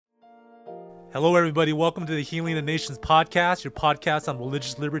Hello, everybody. Welcome to the Healing the Nations podcast, your podcast on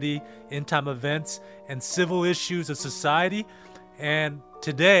religious liberty, end-time events, and civil issues of society. And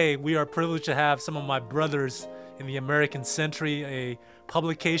today, we are privileged to have some of my brothers in the American Century, a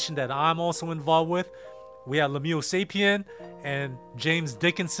publication that I'm also involved with. We have Lemuel Sapien and James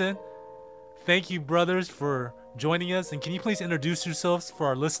Dickinson. Thank you, brothers, for joining us. And can you please introduce yourselves for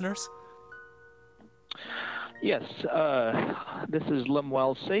our listeners? Yes, this is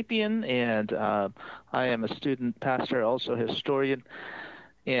Lemuel Sapien, and I am a student pastor, also historian,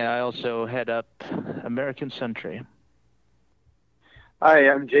 and I also head up American Century. Hi,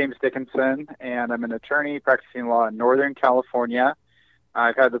 I'm James Dickinson, and I'm an attorney practicing law in Northern California.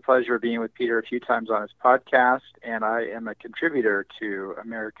 I've had the pleasure of being with Peter a few times on his podcast, and I am a contributor to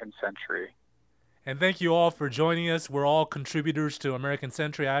American Century. And thank you all for joining us. We're all contributors to American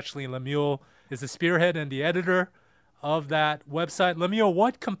Century. Actually, Lemuel is the spearhead and the editor of that website. Lemuel,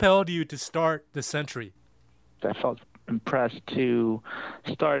 what compelled you to start the Century? I felt impressed to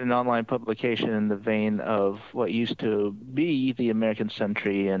start an online publication in the vein of what used to be the American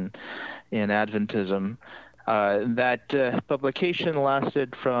Century in Adventism. That publication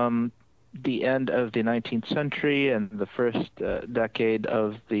lasted from the end of the 19th century and the first decade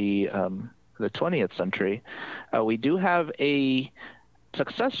of the 20th century. We do have a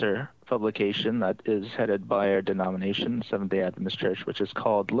successor publication that is headed by our denomination, Seventh-day Adventist Church, which is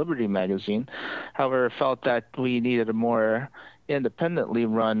called Liberty Magazine. However, felt that we needed a more independently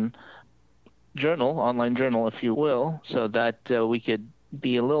run journal, online journal, if you will, so that we could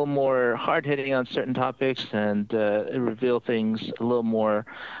be a little more hard-hitting on certain topics and reveal things a little more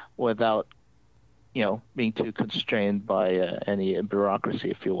without, being too constrained by any bureaucracy,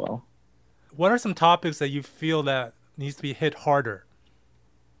 if you will. What are some topics that you feel that needs to be hit harder?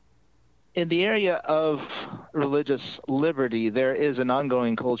 In the area of religious liberty, there is an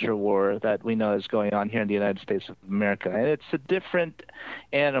ongoing culture war that we know is going on here in the United States of America. And it's a different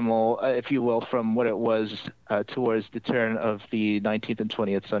animal, if you will, from what it was towards the turn of the 19th and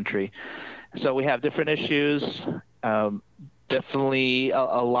 20th century. So we have different issues, definitely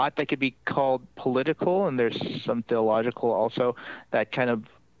a lot that could be called political, and there's some theological also that kind of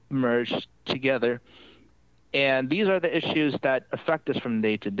merged together. And these are the issues that affect us from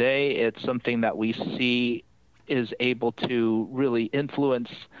day to day. It's something that we see is able to really influence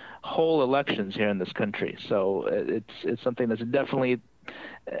whole elections here in this country. So it's something that's definitely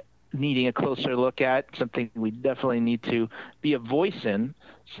needing a closer look at, something we definitely need to be a voice in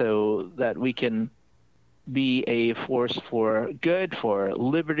so that we can be a force for good, for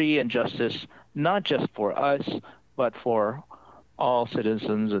liberty and justice, not just for us, but for all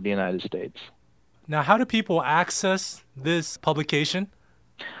citizens of the United States. Now, how do people access this publication?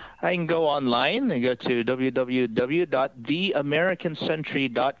 I can go online and go to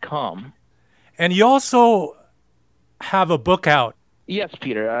www.theamericancentury.com. And you also have a book out. Yes,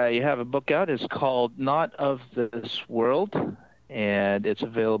 Peter, I have a book out. It's called Not of This World, and it's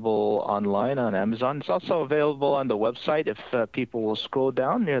available online on Amazon. It's also available on the website. If people will scroll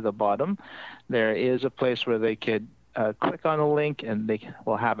down near the bottom, there is a place where they could click on a link and they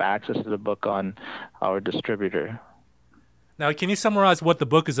will have access to the book on our distributor. Now, can you summarize what the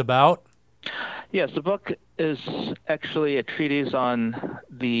book is about? Yes, the book is actually a treatise on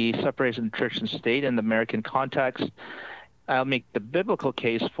the separation of church and state in the American context. I'll make the biblical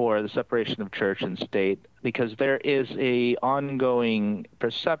case for the separation of church and state because there is a ongoing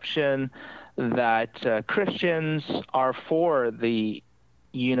perception that Christians are for the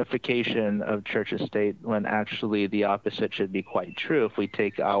unification of church and state when actually the opposite should be quite true if we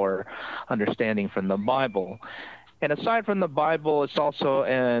take our understanding from the Bible. And aside from the Bible, it's also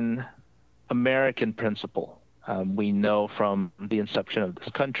an American principle. We know from the inception of this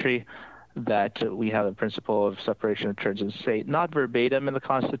country that we have a principle of separation of church and state, not verbatim in the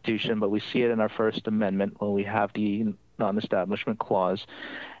Constitution, but we see it in our First Amendment when we have the non-establishment clause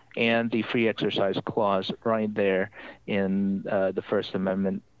and the free exercise clause right there in the First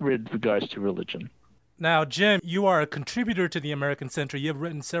Amendment with regards to religion. Now, Jim, you are a contributor to the American Century. You have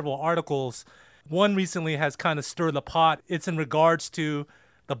written several articles. One recently has kind of stirred the pot. It's in regards to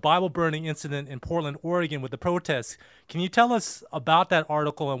the Bible burning incident in Portland, Oregon with the protests. Can you tell us about that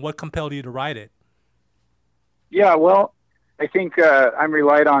article and what compelled you to write it? Yeah, well, I think I'm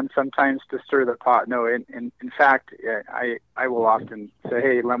relied on sometimes to stir the pot. No, in fact, I will often say,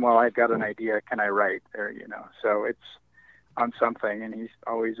 hey, Lemuel, I've got an idea. Can I write there? So it's on something, and he's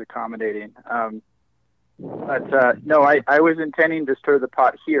always accommodating. But no, I was intending to stir the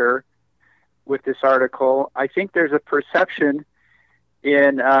pot here with this article. I think there's a perception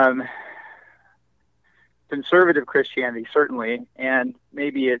in conservative Christianity, certainly, and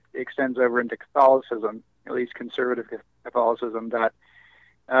maybe it extends over into Catholicism, at least conservative Catholicism, that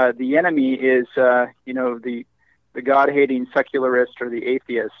the enemy is, the God-hating secularist or the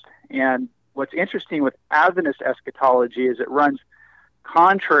atheist. And what's interesting with Adventist eschatology is it runs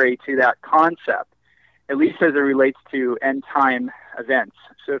contrary to that concept, at least as it relates to end-time events.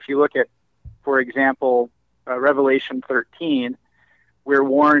 So if you look at, for example, Revelation 13, we're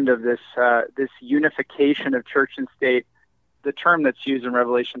warned of this unification of church and state. The term that's used in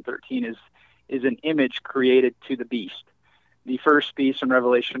Revelation 13 is an image created to the beast. The first beast in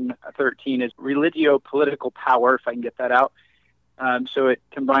Revelation 13 is religio-political power, if I can get that out. So it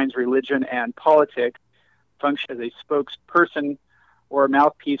combines religion and politics, function as a spokesperson or a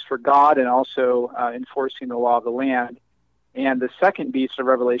mouthpiece for God, and also enforcing the law of the land. And the second beast of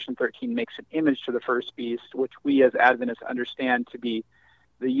Revelation 13 makes an image to the first beast, which we as Adventists understand to be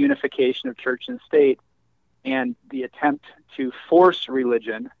the unification of church and state and the attempt to force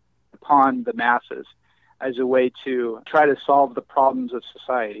religion upon the masses as a way to try to solve the problems of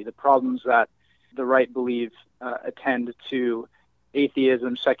society, the problems that the right believe attend to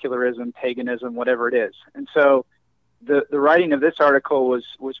atheism, secularism, paganism, whatever it is. And so the writing of this article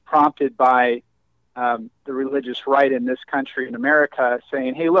was prompted by the religious right in this country, in America,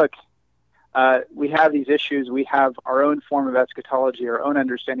 saying, hey, look, we have these issues. We have our own form of eschatology, our own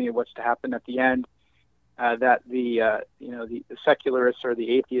understanding of what's to happen at the end, that the secularists or the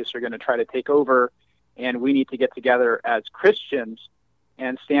atheists are going to try to take over, and we need to get together as Christians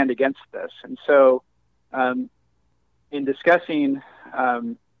and stand against this. And so in discussing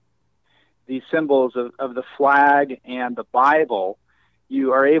these symbols of the flag and the Bible,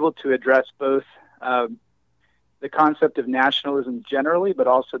 you are able to address both the concept of nationalism generally, but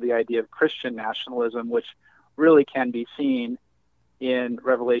also the idea of Christian nationalism, which really can be seen in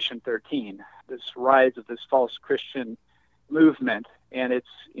Revelation 13, this rise of this false Christian movement. And it's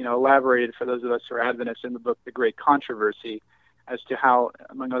elaborated for those of us who are Adventists in the book, The Great Controversy, as to how,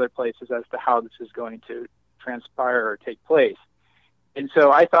 among other places, as to how this is going to transpire or take place. And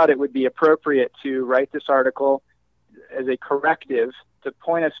so I thought it would be appropriate to write this article as a corrective to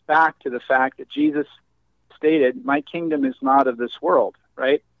point us back to the fact that Jesus stated, my kingdom is not of this world,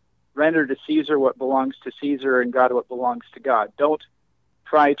 right? Render to Caesar what belongs to Caesar and God what belongs to God. Don't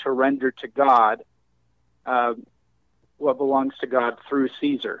try to render to God what belongs to God through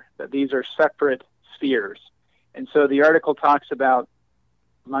Caesar, that these are separate spheres. And so the article talks about,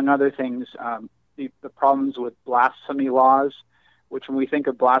 among other things, the problems with blasphemy laws, which when we think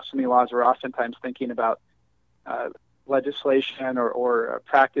of blasphemy laws, we're oftentimes thinking about legislation or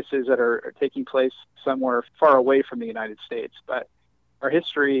practices that are taking place somewhere far away from the United States. But our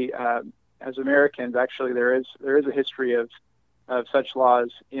history as Americans, actually, there is a history of such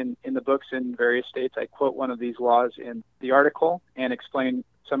laws in the books in various states. I quote one of these laws in the article and explain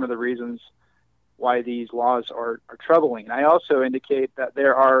some of the reasons why these laws are troubling. I also indicate that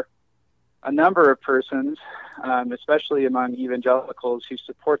there are a number of persons, especially among evangelicals, who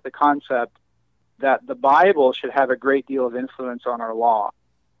support the concept that the Bible should have a great deal of influence on our law.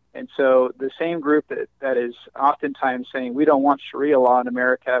 And so the same group that is oftentimes saying, we don't want Sharia law in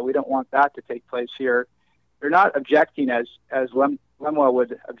America, we don't want that to take place here, they're not objecting as Lemuel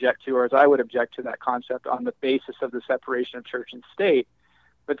would object to, or as I would object to that concept on the basis of the separation of church and state,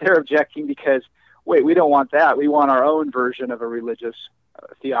 but they're objecting because, wait, we don't want that. We want our own version of a religious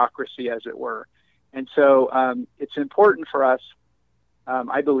theocracy, as it were. And so it's important for us,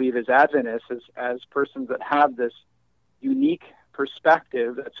 I believe, as Adventists, as persons that have this unique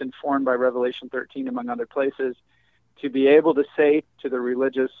perspective that's informed by Revelation 13, among other places, to be able to say to the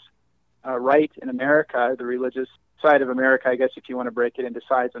religious right in America, the religious side of America, I guess if you want to break it into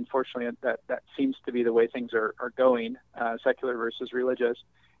sides, unfortunately, that seems to be the way things are going, secular versus religious,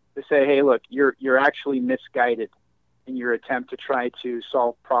 to say, hey, look, you're actually misguided in your attempt to try to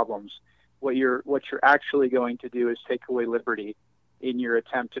solve problems. What you're actually going to do is take away liberty in your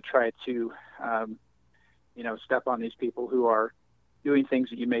attempt to try to, step on these people who are doing things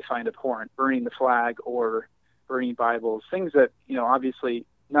that you may find abhorrent, burning the flag or burning Bibles, things that, obviously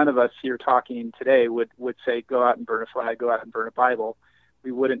none of us here talking today would say, go out and burn a flag, go out and burn a Bible.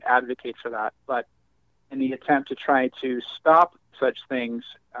 We wouldn't advocate for that. But in the attempt to try to stop such things,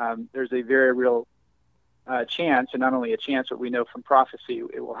 there's a very real chance, and not only a chance, but we know from prophecy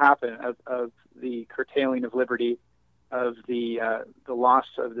it will happen, of the curtailing of liberty, of the loss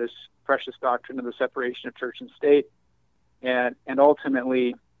of this precious doctrine of the separation of church and state, and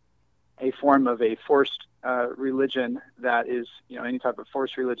ultimately a form of a forced religion that is, any type of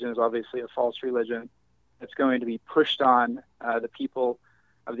forced religion is obviously a false religion that's going to be pushed on the people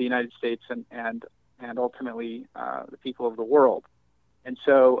of the United States and and ultimately the people of the world. And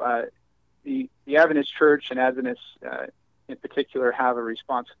so the Adventist Church and Adventists in particular have a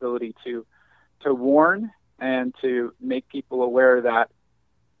responsibility to warn and to make people aware that,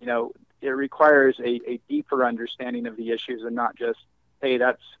 it requires a deeper understanding of the issues, and not just, hey,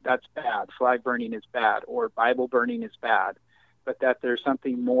 that's bad, flag burning is bad, or Bible burning is bad, but that there's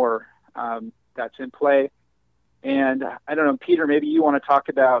something more that's in play. And I don't know, Peter, maybe you want to talk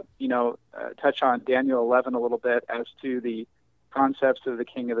about, touch on Daniel 11 a little bit as to the concepts of the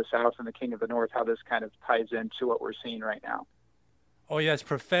King of the South and the King of the North, how this kind of ties into what we're seeing right now. Oh, yes.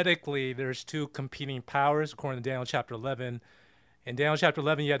 Prophetically, there's two competing powers, according to Daniel chapter 11. In Daniel chapter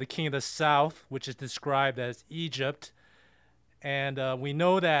 11, you have the King of the South, which is described as Egypt. And we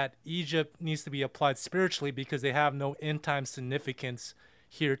know that Egypt needs to be applied spiritually because they have no end-time significance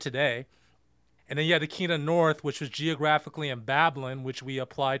here today. And then you have the King of the North, which was geographically in Babylon, which we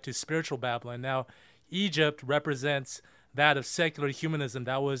applied to spiritual Babylon. Now, Egypt represents that of secular humanism.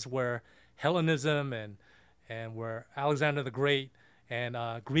 That was where Hellenism and where Alexander the Great and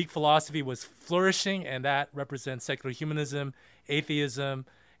Greek philosophy was flourishing, and that represents secular humanism, atheism.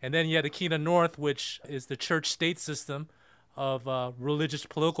 And then you have the King of the North, which is the church-state system of religious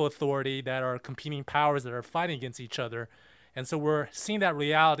political authority that are competing powers that are fighting against each other. And so we're seeing that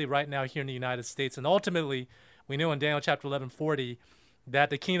reality right now here in the United States. And ultimately, we know in Daniel chapter 11:40 that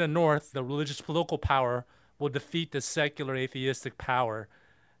the King of the North, the religious political power, will defeat the secular atheistic power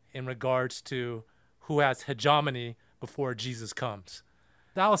in regards to who has hegemony before Jesus comes.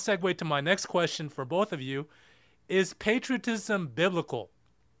 Now I'll segue to my next question for both of you. Is patriotism biblical?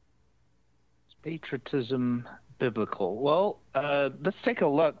 Patriotism biblical? Well, let's take a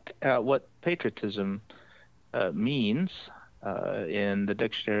look at what patriotism means. In the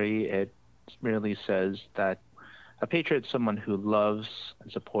dictionary, it merely says that a patriot is someone who loves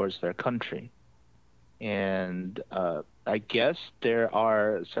and supports their country. And I guess there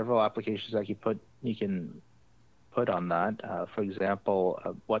are several applications that you can put on that. For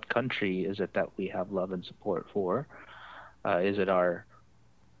example, what country is it that we have love and support for? Is it our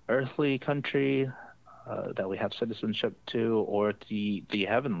earthly country that we have citizenship to, or the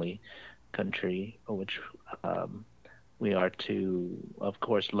heavenly country, which we are to, of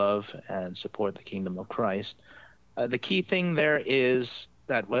course, love and support the kingdom of Christ? The key thing there is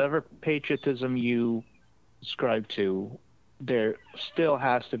that whatever patriotism you ascribe to, there still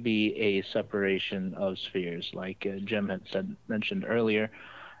has to be a separation of spheres, like Jim had mentioned earlier,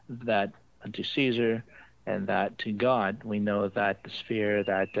 that to Caesar and that to God. We know that the sphere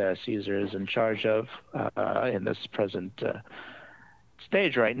that Caesar is in charge of in this present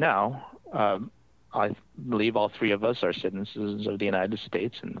stage right now, I believe all three of us are citizens of the United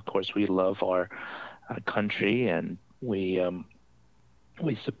States, and of course we love our country, and we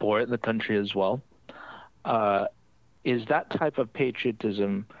support the country as well. Is that type of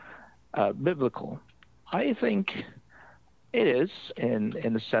patriotism biblical? I think it is, in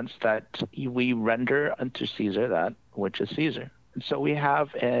the sense that we render unto Caesar that which is Caesar. And so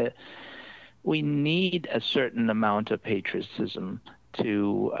we need a certain amount of patriotism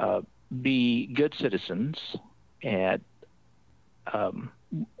to be good citizens, and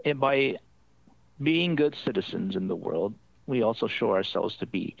by being good citizens in the world, we also show ourselves to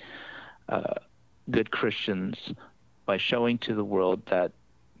be good Christians by showing to the world that,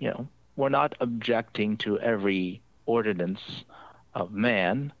 we're not objecting to every ordinance of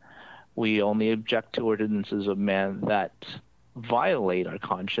man. We only object to ordinances of man that violate our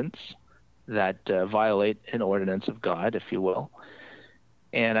conscience, that violate an ordinance of God, if you will.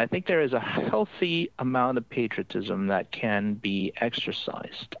 And I think there is a healthy amount of patriotism that can be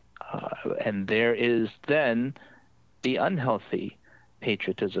exercised. And there is then the unhealthy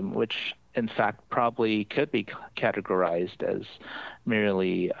patriotism, which in fact probably could be categorized as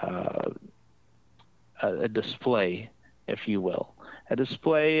merely a display, if you will. A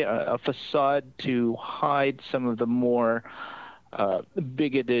display, a facade to hide some of the more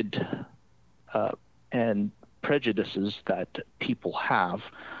bigoted and prejudices that people have.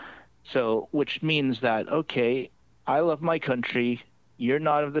 So, which means that, okay, I love my country, you're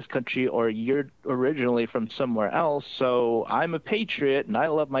not of this country, or you're originally from somewhere else, so I'm a patriot and I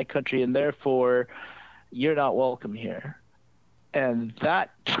love my country, and therefore you're not welcome here. And that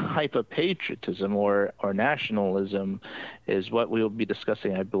type of patriotism or nationalism is what we will be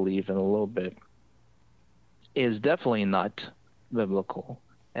discussing, I believe, in a little bit, is definitely not biblical.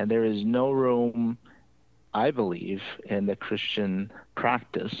 And there is no room, I believe, in the Christian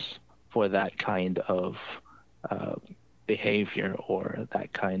practice for that kind of behavior or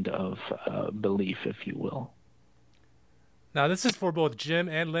that kind of belief, if you will. Now, this is for both Jim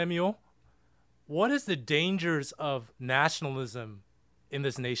and Lemuel. What is the dangers of nationalism in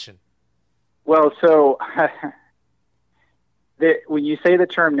this nation? Well, so when you say the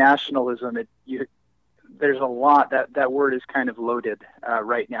term nationalism, there's a lot that word is kind of loaded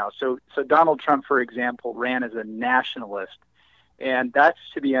right now. So Donald Trump, for example, ran as a nationalist, and that's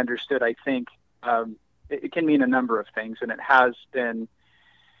to be understood. I think it can mean a number of things, and it has been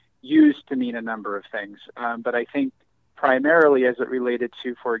used to mean a number of things. But I think primarily as it related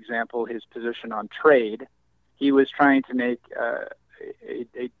to, for example, his position on trade, he was trying to make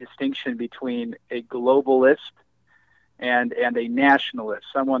a distinction between a globalist and a nationalist,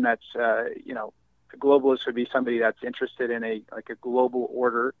 someone that's a globalist would be somebody that's interested in a global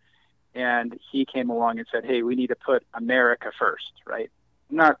order, and he came along and said, hey, we need to put America first, right?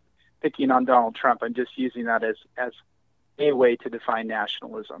 I'm not picking on Donald Trump. I'm just using that as a way to define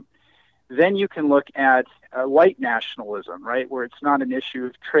nationalism. Then you can look at white nationalism, right, where it's not an issue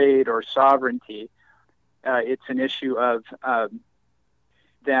of trade or sovereignty. It's an issue of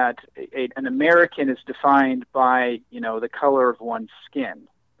that an American is defined by, the color of one's skin,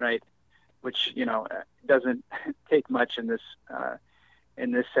 right? Which, doesn't take much in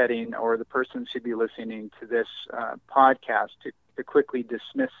this setting, or the person should be listening to this podcast to quickly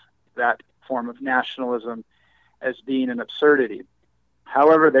dismiss that form of nationalism as being an absurdity.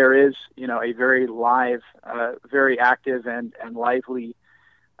 However, there is, a very live, very active and lively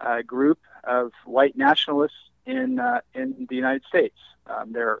group of white nationalists in the United States.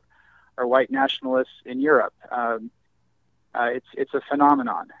 There are white nationalists in Europe. It's a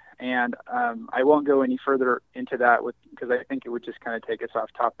phenomenon. And I won't go any further into that because I think it would just kind of take us off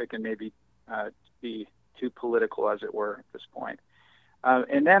topic and maybe be too political, as it were, at this point.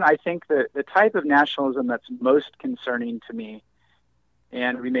 And then I think that the type of nationalism that's most concerning to me,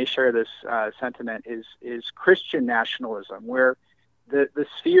 and we may share this sentiment, is Christian nationalism, where the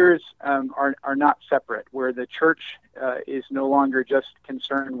spheres are not separate, where the church is no longer just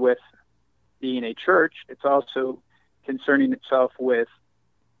concerned with being a church, it's also concerning itself with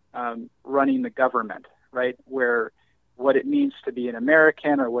running the government, right? Where what it means to be an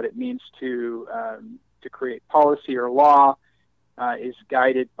American, or what it means to create policy or law, is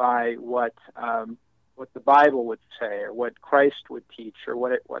guided by what the Bible would say, or what Christ would teach, or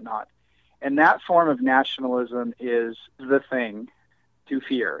whatnot. And that form of nationalism is the thing to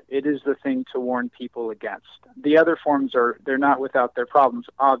fear. It is the thing to warn people against. The other forms they're not without their problems.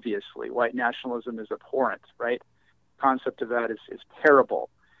 Obviously, white nationalism is abhorrent, right? The concept of that is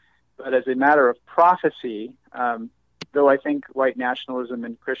terrible. But as a matter of prophecy, though I think white nationalism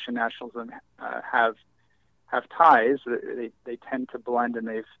and Christian nationalism have ties, they tend to blend,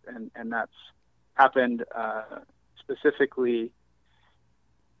 and that's happened specifically.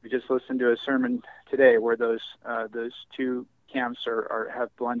 We just listened to a sermon today where those two camps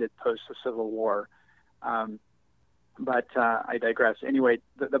have blended post the Civil War. But I digress. Anyway,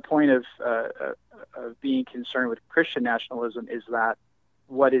 the point of being concerned with Christian nationalism is that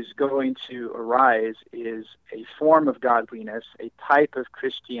what is going to arise is a form of godliness, a type of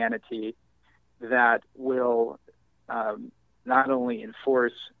Christianity that will not only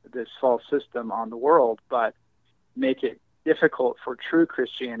enforce this false system on the world, but make it difficult for true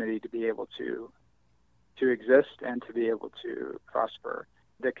Christianity to be able to exist and to be able to prosper.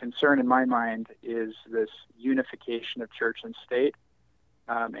 The concern in my mind is this unification of church and state,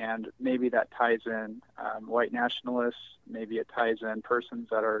 and maybe that ties in white nationalists, maybe it ties in persons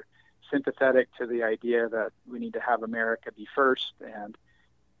that are sympathetic to the idea that we need to have America be first and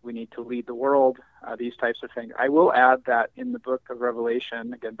we need to lead the world, these types of things. I will add that in the book of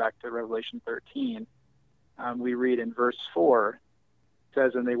Revelation, again back to Revelation 13, we read in verse 4, it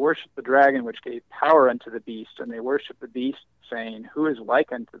says, "And they worshiped the dragon which gave power unto the beast, and they worshiped the beast, saying, Who is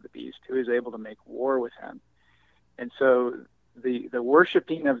like unto the beast? Who is able to make war with him?" And so the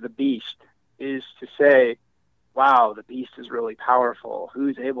worshiping of the beast is to say, wow, the beast is really powerful.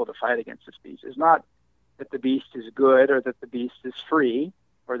 Who's able to fight against this beast? It's not that the beast is good or that the beast is free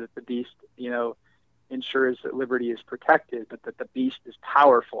or that the beast, ensures that liberty is protected, but that the beast is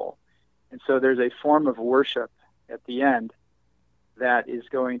powerful. And so there's a form of worship at the end that is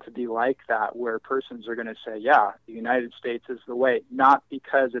going to be like that, where persons are going to say, yeah, the United States is the way, not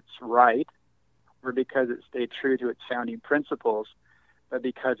because it's right or because it stayed true to its founding principles, but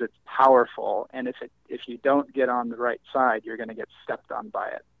because it's powerful. And if you don't get on the right side, you're going to get stepped on by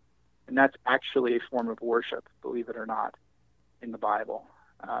it. And that's actually a form of worship, believe it or not, in the Bible.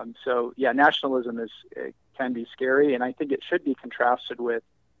 Nationalism can be scary, and I think it should be contrasted with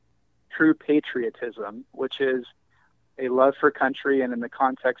true patriotism, which is a love for country, and in the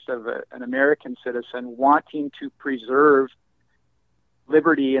context of an American citizen wanting to preserve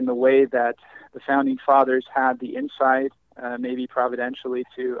liberty in the way that the founding fathers had the insight, maybe providentially,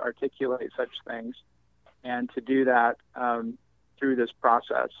 to articulate such things, and to do that through this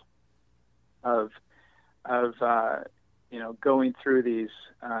process of going through these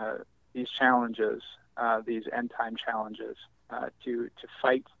challenges, these end time challenges, to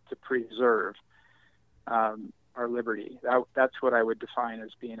fight to preserve our liberty. That's what I would define as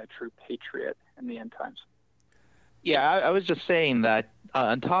being a true patriot in the end times. Yeah, I was just saying that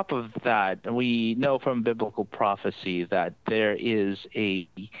on top of that, we know from biblical prophecy that there is a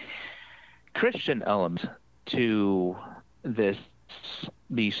Christian element to this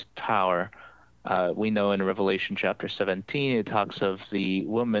beast power. We know in Revelation chapter 17, it talks of the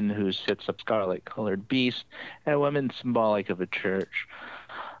woman who sits up scarlet-colored beast, and a woman symbolic of a church.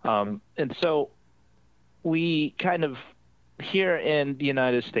 And so we kind of, here in the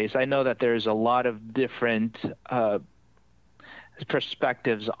United States, I know that there's a lot of different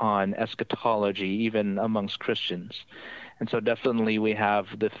perspectives on eschatology, even amongst Christians. And so definitely we have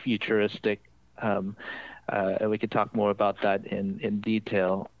the futuristic, and we could talk more about that in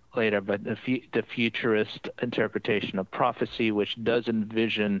detail later, but the futurist interpretation of prophecy, which does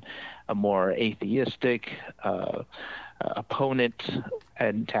envision a more atheistic opponent,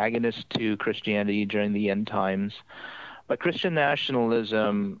 antagonist to Christianity during the end times. But Christian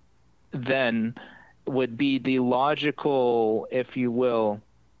nationalism then would be the logical, if you will,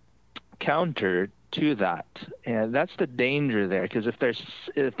 counter to that. And that's the danger there, because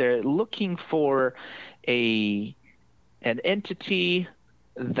if they're looking for an entity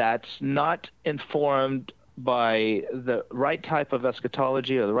that's not informed by the right type of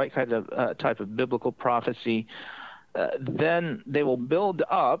eschatology or the right kind of type of biblical prophecy, then they will build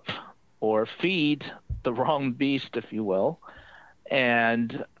up or feed the wrong beast, if you will,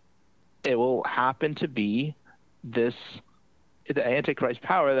 and it will happen to be the Antichrist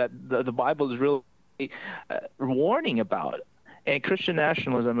power that the Bible is really warning about. And Christian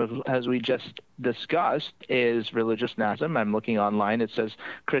nationalism, as we just discussed, is religious nationalism. I'm looking online. It says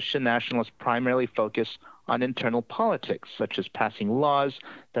Christian nationalists primarily focus on internal politics, such as passing laws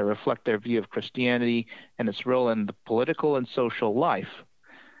that reflect their view of Christianity and its role in the political and social life.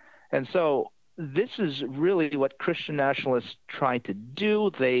 And so this is really what Christian nationalists try to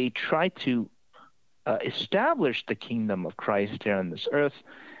do. They try to establish the kingdom of Christ here on this earth,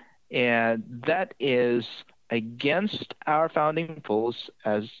 and that is against our founding principles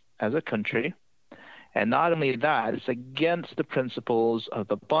as a country. And not only that, it's against the principles of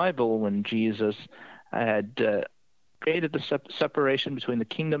the Bible when Jesus had created the separation between the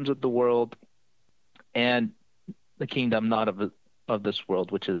kingdoms of the world and the kingdom not of this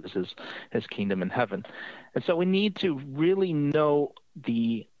world, which is his kingdom in heaven. And so we need to really know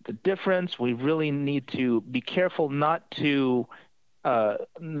the difference. We really need to be careful not to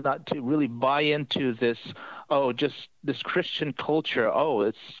really buy into this, just this Christian culture.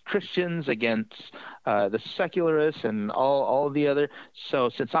 It's Christians against the secularists and all the other. So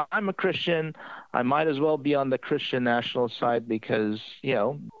since I'm a Christian, I might as well be on the Christian national side because,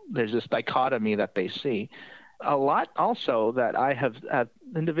 there's this dichotomy that they see. A lot also that I have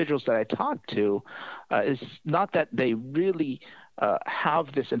individuals that I talk to is not that they really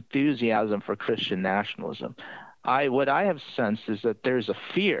have this enthusiasm for Christian nationalism. What I have sensed is that there's a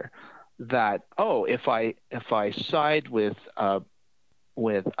fear that if I side with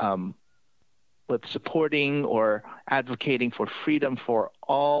supporting or advocating for freedom for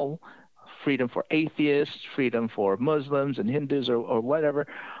all, freedom for atheists, freedom for Muslims and Hindus or whatever,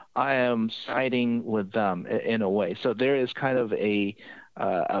 I am siding with them in a way. So there is kind of a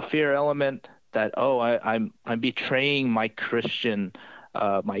fear element that I'm betraying my Christian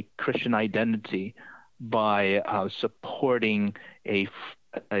identity by supporting a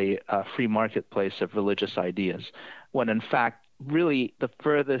free marketplace of religious ideas, when in fact really the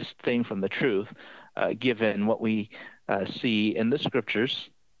furthest thing from the truth, given what we see in the scriptures,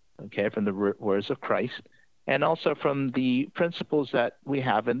 from the words of Christ, and also from the principles that we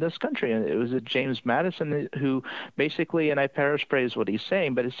have in this country. And it was James Madison who basically, and I paraphrase what he's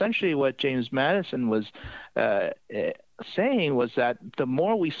saying, but essentially what James Madison was saying was that the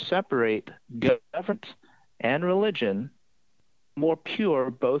more we separate government and religion, more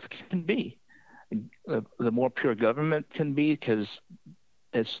pure both can be. The more pure government can be because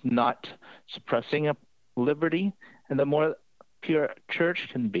it's not suppressing a liberty, and the more pure church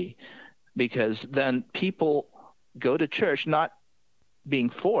can be, because then people go to church not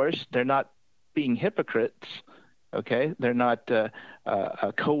being forced, they're not being hypocrites, they're not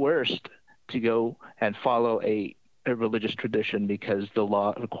coerced to go and follow a religious tradition because the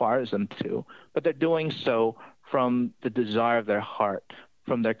law requires them to, but they're doing so from the desire of their heart,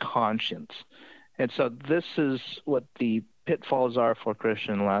 from their conscience. And so this is what the pitfalls are for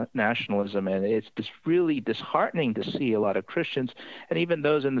Christian nationalism, and it's just really disheartening to see a lot of Christians, and even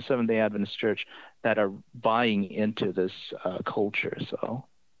those in the Seventh-day Adventist Church, that are buying into this culture. So,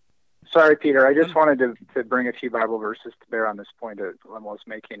 sorry, Peter, I just wanted to bring a few Bible verses to bear on this point that Len was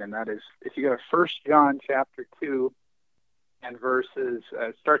making, and that is, if you go to 1 John chapter 2 and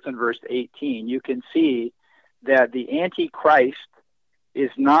starts in verse 18, you can see that the Antichrist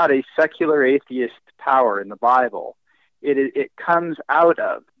is not a secular atheist power in the Bible. It comes out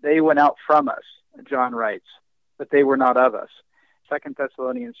of, they went out from us, John writes, but they were not of us. 2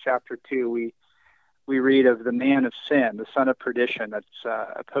 Thessalonians chapter 2, we read of the man of sin, the son of perdition, that's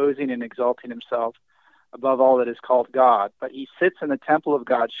opposing and exalting himself above all that is called God. But he sits in the temple of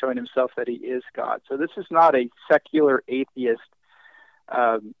God, showing himself that he is God. So this is not a secular atheist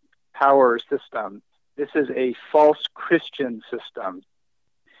power system. This is a false Christian system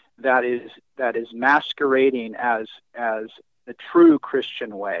that is masquerading as the true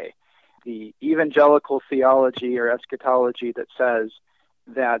Christian way. The evangelical theology or eschatology that says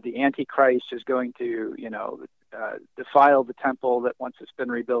that the Antichrist is going to, defile the temple that once it's been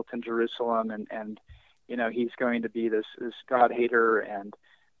rebuilt in Jerusalem, and he's going to be this God hater and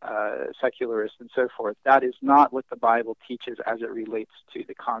secularist and so forth. That is not what the Bible teaches as it relates to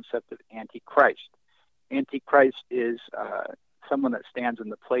the concept of Antichrist. Antichrist is someone that stands in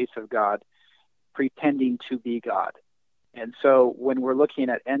the place of God, pretending to be God. And so when we're looking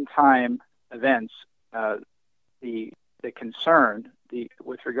at end time events, the concern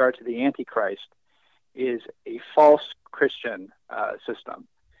with regard to the Antichrist is a false Christian system.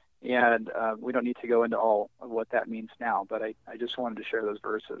 And we don't need to go into all of what that means now, but I just wanted to share those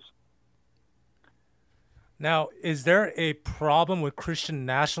verses. Now, is there a problem with Christian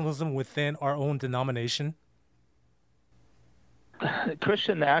nationalism within our own denomination?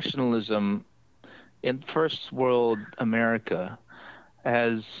 Christian nationalism in first world America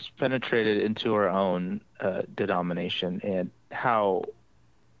has penetrated into our own denomination. And how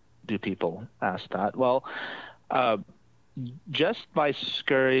do people ask that? Well, just by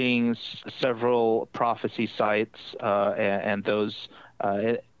scurrying several prophecy sites and those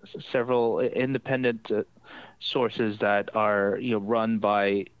several independent sources that are run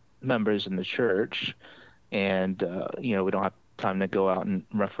by members in the church, and we don't have time to go out and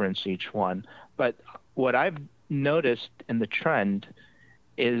reference each one. But what I've noticed in the trend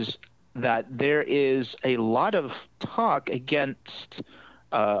is that there is a lot of talk against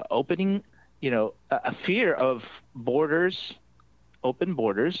opening, a fear of borders, open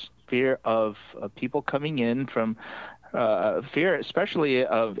borders, fear of people coming in from fear, especially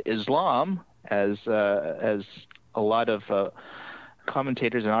of Islam, as a lot of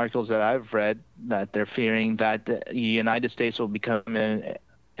commentators and articles that I've read, that they're fearing that the United States will become an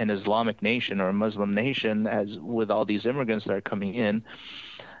Islamic nation or a Muslim nation, as with all these immigrants that are coming in.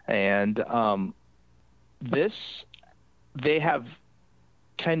 And they have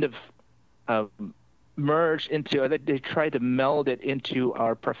kind of merged into, they try to meld it into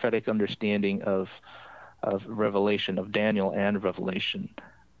our prophetic understanding of Revelation, of Daniel and Revelation.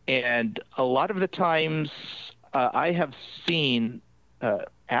 And a lot of the times I have seen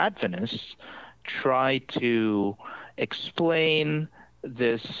Adventists try to explain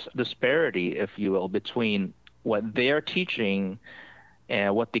this disparity, if you will, between what they're teaching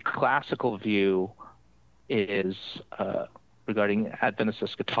and what the classical view is regarding Adventist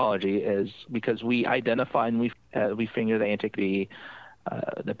eschatology, is because we identify and we finger the antiquity,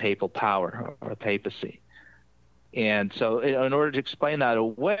 the papal power or papacy. And so in order to explain that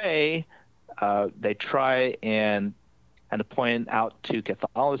away, they try and point out to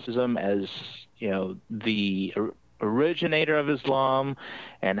Catholicism as the originator of Islam,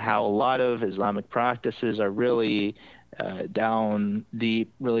 and how a lot of Islamic practices are really down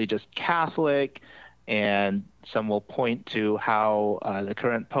deep, really just Catholic. And some will point to how the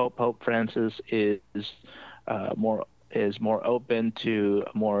current Pope Francis is more open to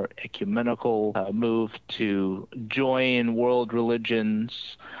a more ecumenical move to join world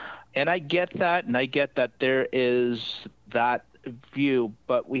religions. And I get that, and I get that there is that view,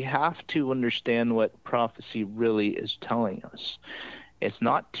 but we have to understand what prophecy really is telling us. It's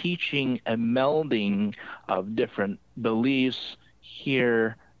not teaching a melding of different beliefs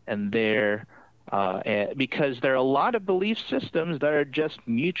here and there, because there are a lot of belief systems that are just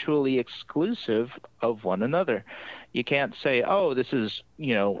mutually exclusive of one another. You can't say, oh, this is,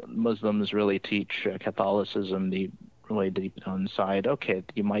 Muslims really teach Catholicism the really deep down inside. Okay,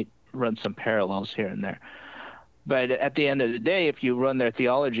 you might run some parallels here and there. But at the end of the day, if you run their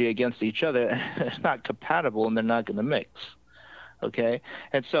theology against each other, it's not compatible and they're not going to mix. Okay?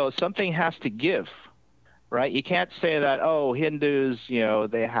 And so something has to give, right? You can't say that, oh, Hindus,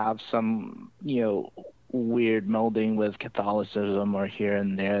 they have some, weird melding with Catholicism or here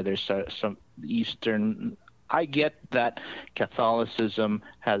and there. There's some Eastern. I get that Catholicism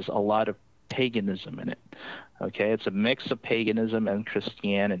has a lot of paganism in it. Okay? It's a mix of paganism and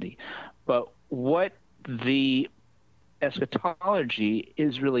Christianity. But what the eschatology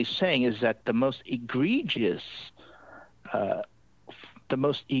is really saying is that the most egregious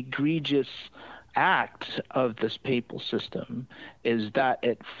act of this papal system is that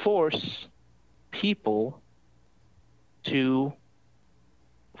it forced people to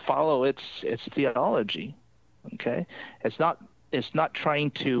follow its theology. Okay, it's not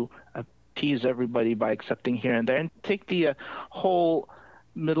trying to appease everybody by accepting here and there. And take the whole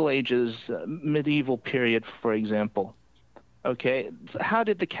Middle Ages, medieval period, for example. Okay, how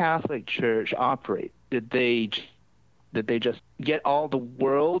did the Catholic Church operate? Did they just get all the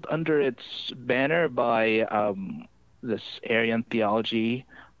world under its banner by this Arian theology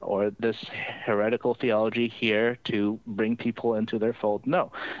or this heretical theology here to bring people into their fold?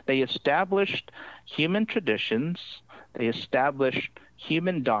 No. They established human traditions, they established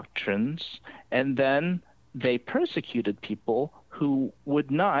human doctrines, and then they persecuted people who would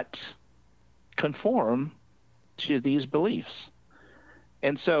not conform to these beliefs.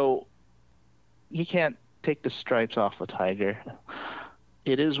 And so you can't take the stripes off a tiger.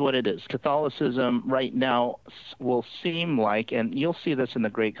 It is what it is. Catholicism right now will seem like, and you'll see this in the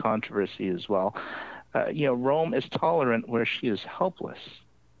Great Controversy as well, Rome is tolerant where she is helpless.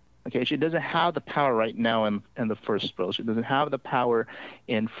 Okay, she doesn't have the power right now in the first world. She doesn't have the power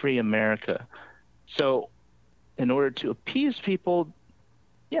in free America. So in order to appease people,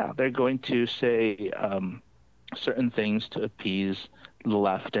 they're going to say certain things to appease the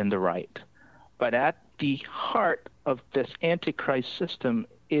left and the right. But at the heart of this Antichrist system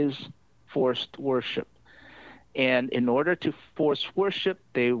is forced worship. And in order to force worship,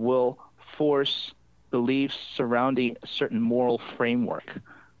 they will force beliefs surrounding a certain moral framework,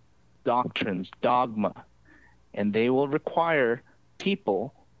 doctrines, dogma. And they will require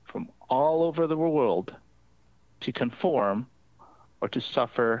people from all over the world to conform or to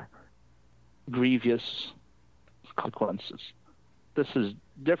suffer grievous consequences. This is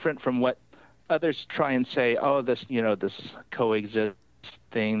different from what others try and say, oh, this coexist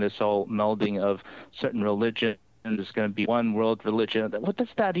thing, this whole melding of certain religion, and there's going to be one world religion. What does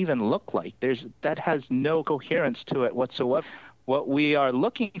that even look like? That has no coherence to it whatsoever. What we are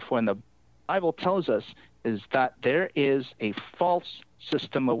looking for, and the Bible tells us, is that there is a false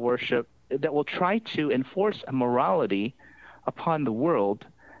system of worship that will try to enforce a morality upon the world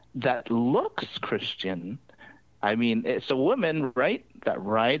that looks Christian. I mean, it's a woman, right, that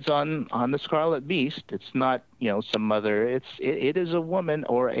rides on the scarlet beast. It's not, some other. It is a woman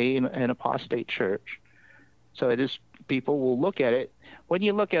or an apostate church. So it is. People will look at it. When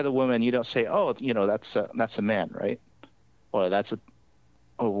you look at a woman, you don't say, oh, that's a man, right, or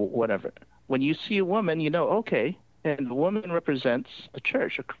or whatever. When you see a woman, okay, and the woman represents a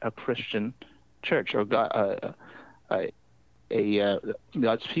church, a Christian church, or God,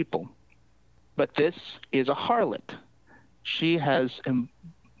 God's people. But this is a harlot. She has,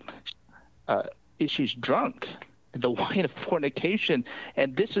 she's drunk, the wine of fornication,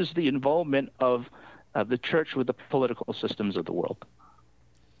 and this is the involvement of the church with the political systems of the world.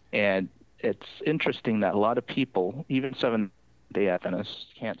 And it's interesting that a lot of people, even Seventh-day Adventists,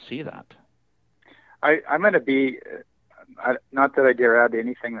 can't see that. I'm going to be, not that I dare add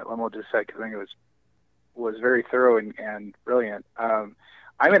anything that Lemuel just said, because I think it was very thorough and brilliant.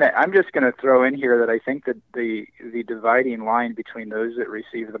 I'm just going to throw in here that I think that the dividing line between those that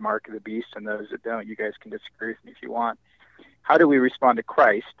receive the mark of the beast and those that don't, you guys can disagree with me if you want. How do we respond to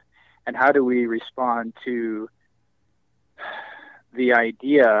Christ, and how do we respond to the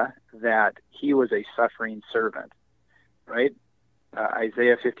idea that he was a suffering servant, right?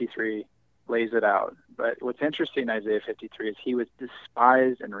 Isaiah 53 lays it out. But what's interesting in Isaiah 53 is he was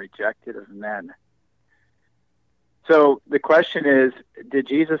despised and rejected of men. So the question is, did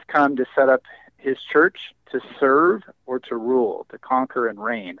Jesus come to set up his church to serve or to rule, to conquer and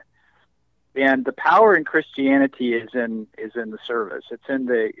reign? And the power in Christianity is in the service. It's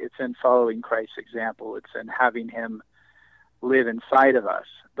in following Christ's example. It's in having him live inside of us.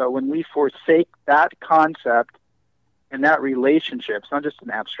 But when we forsake that concept and that relationship, it's not just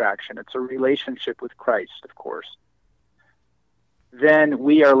an abstraction, it's a relationship with Christ, of course, then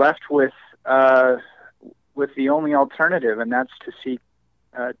we are left with the only alternative, and that's to seek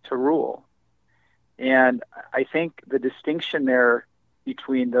to rule. And I think the distinction there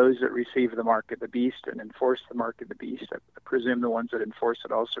between those that receive the mark of the beast and enforce the mark of the beast, I presume the ones that enforce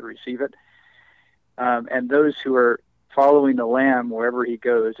it also receive it, and those who are following the Lamb wherever he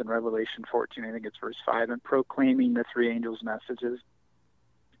goes in Revelation 14, I think it's verse 5, and proclaiming the three angels' messages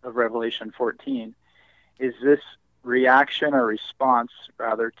of Revelation 14, is this reaction or response,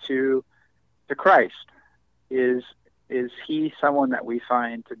 rather, to Christ? Is he someone that we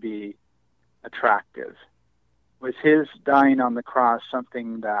find to be attractive? Was his dying on the cross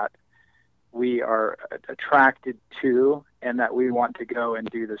something that we are attracted to and that we want to go and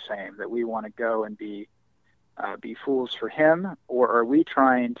do the same, that we want to go and be fools for him? Or are we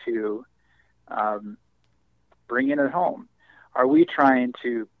trying to bring it home? Are we trying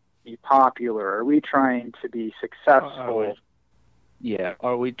to be popular? Are we trying to be successful?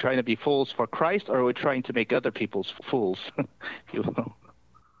 Are we trying to be fools for Christ, or are we trying to make other people's fools, if you will?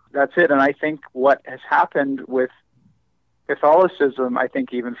 That's it. And I think what has happened with Catholicism, I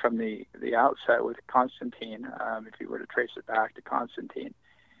think even from the outset with Constantine, if you were to trace it back to Constantine,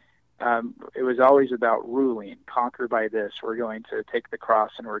 it was always about ruling, conquer by this, we're going to take the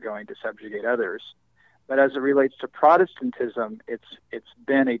cross and we're going to subjugate others. But as it relates to Protestantism, it's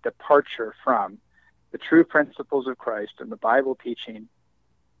been a departure from the true principles of Christ and the Bible teaching,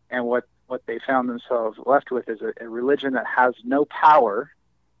 and what they found themselves left with is a religion that has no power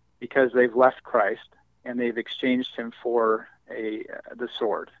because they've left Christ and they've exchanged him for the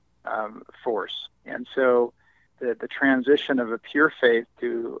sword, force. And so the transition of a pure faith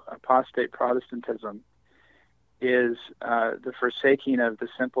to apostate Protestantism is the forsaking of the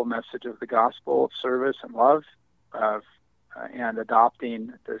simple message of the gospel of service and love, and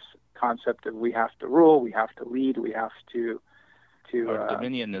adopting this concept of we have to rule, we have to lead, we have to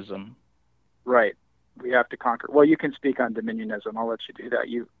dominionism. Right. We have to conquer. Well, you can speak on dominionism. I'll let you do that.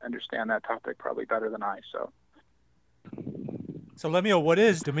 You understand that topic probably better than I. So Lemuel, what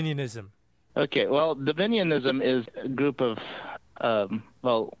is dominionism? Okay, well, dominionism is a group of,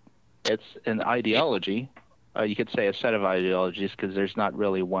 it's an ideology. You could say a set of ideologies, because there's not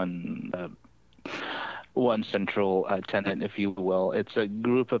really one central tenet, if you will. It's a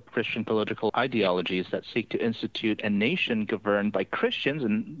group of Christian political ideologies that seek to institute a nation governed by Christians,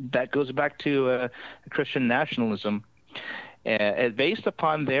 and that goes back to Christian nationalism, based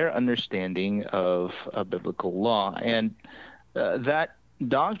upon their understanding of biblical law. And that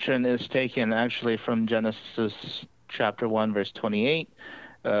doctrine is taken actually from Genesis chapter 1, verse 28,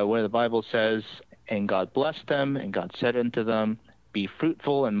 where the Bible says, "And God blessed them, and God said unto them, Be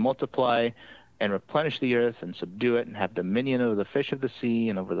fruitful and multiply, and replenish the earth, and subdue it, and have dominion over the fish of the sea,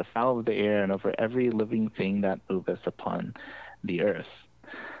 and over the fowl of the air, and over every living thing that moveth upon the earth."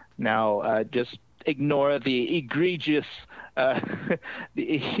 Now, just ignore the egregious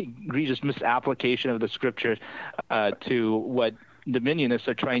misapplication of the scripture to what dominionists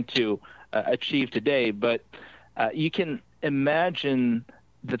are trying to achieve today. But you can imagine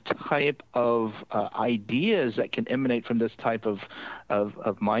the type of ideas that can emanate from this type of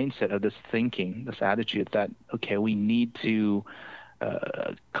mindset, of this thinking, this attitude that, okay, we need to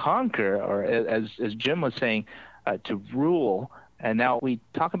conquer, or as Jim was saying, to rule. And now we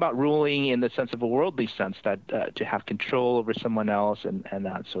talk about ruling in the sense of a worldly sense, that to have control over someone else and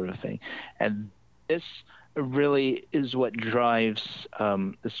that sort of thing. And this really is what drives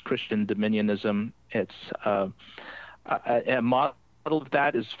this Christian dominionism. It's a model of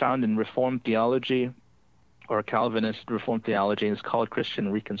that is found in Reformed theology, or Calvinist Reformed theology, and it's called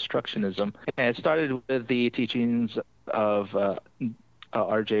Christian Reconstructionism. And it started with the teachings of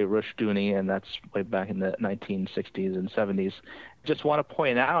R.J. Rushdoony, and that's way back in the 1960s and 70s. Just want to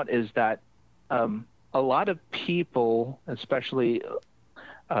point out is that a lot of people, especially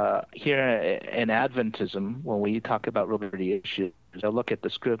here in Adventism, when we talk about liberty issues, they'll look at the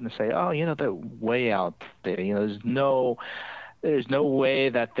script and say, "Oh, they're way out there. There's no way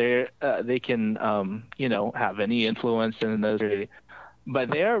that they can have any influence in those areas."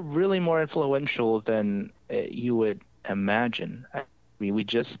 But they're really more influential than you would imagine. I mean, we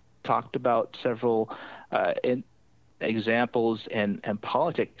just talked about several examples in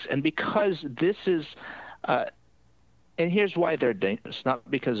politics, and because this is and here's why they're dangerous,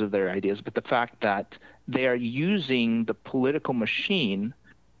 not because of their ideas, but the fact that they are using the political machine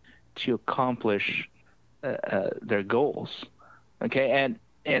to accomplish their goals. Okay,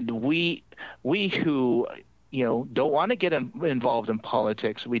 and we who don't want to get involved in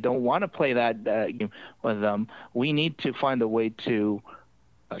politics, we don't want to play that game with them. We need to find a way to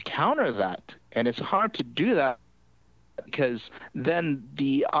counter that, and it's hard to do that because then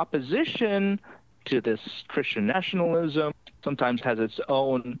the opposition to this Christian nationalism sometimes has its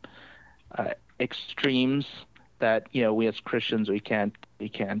own extremes that we as Christians we can't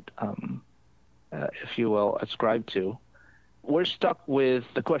if you will, ascribe to. We're stuck with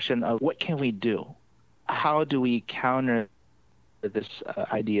the question of what can we do? How do we counter this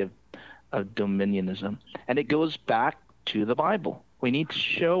idea of dominionism? And it goes back to the Bible. We need to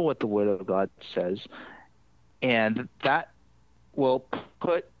show what the Word of God says, and that will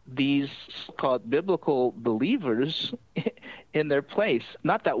put these so-called biblical believers in their place.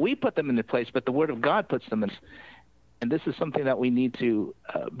 Not that we put them in their place, but the Word of God puts them in. And this is something that we need to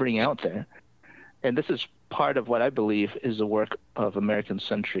bring out there. And this is part of what I believe is the work of American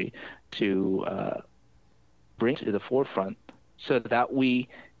Century to bring to the forefront, so that we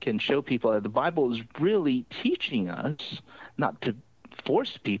can show people that the Bible is really teaching us not to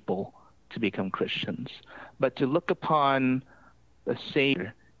force people to become Christians, but to look upon the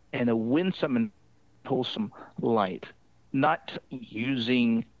Savior in a winsome and wholesome light, not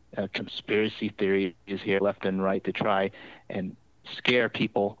using conspiracy theories here left and right to try and scare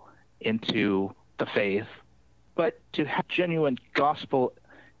people into the faith, but to have genuine gospel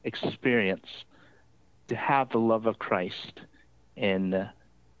experience, to have the love of Christ in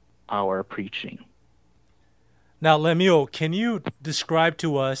our preaching. Now, Lemuel, can you describe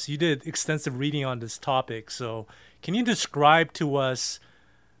to us, you did extensive reading on this topic, so can you describe to us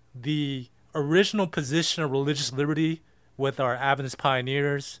the original position of religious liberty with our Adventist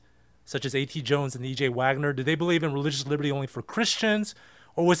pioneers, such as A.T. Jones and E.J. Wagner? Did they believe in religious liberty only for Christians,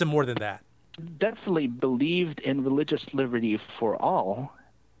 or was it more than that? Definitely believed in religious liberty for all,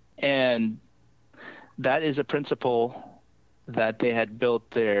 and that is a principle that they had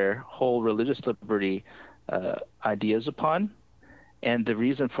built their whole religious liberty ideas upon. And the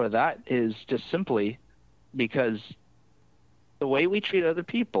reason for that is just simply because the way we treat other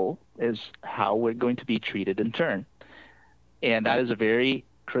people is how we're going to be treated in turn. And that is a very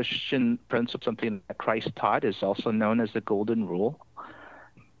Christian principle, something that Christ taught, is also known as the Golden Rule.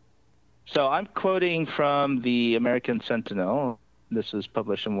 So I'm quoting from the American Sentinel. This was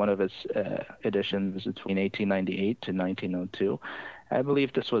published in one of its editions between 1898 to 1902. I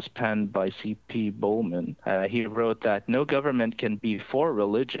believe this was penned by C.P. Bowman. He wrote that no government can be for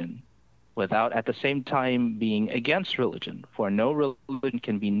religion without at the same time being against religion, for no religion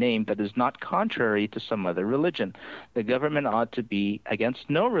can be named that is not contrary to some other religion. The government ought to be against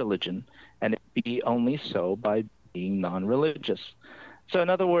no religion, and it be only so by being non-religious. So in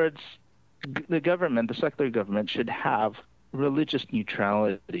other words, the government, the secular government, should have religious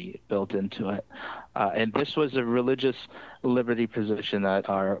neutrality built into it. And this was a religious liberty position that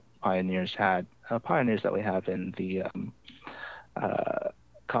our pioneers had, pioneers that we have in the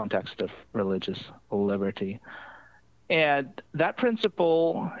context of religious liberty. And that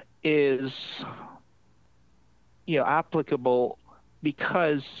principle is, applicable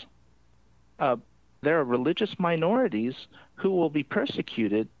because there are religious minorities who will be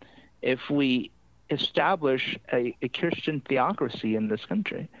persecuted if we establish a Christian theocracy in this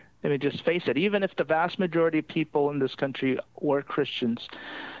country. I mean, just face it, even if the vast majority of people in this country were Christians,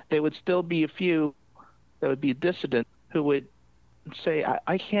 there would still be a few that would be dissident who would say,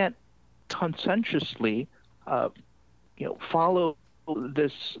 I can't conscientiously follow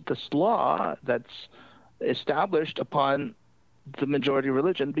this law that's established upon the majority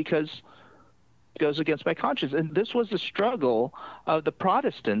religion because it goes against my conscience. And this was the struggle of the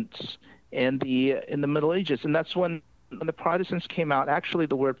Protestants in the Middle Ages, and that's when the Protestants came out. Actually,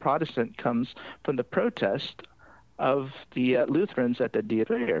 the word Protestant comes from the protest of the Lutherans at the Dia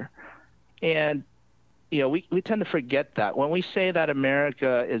Trier. And we tend to forget that when we say that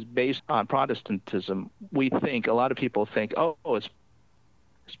America is based on Protestantism, a lot of people think,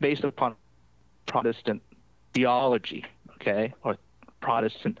 it's based upon Protestant theology, okay, or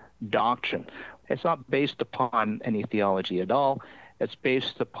Protestant doctrine. It's not based upon any theology at all. It's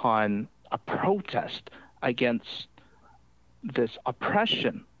based upon a protest against this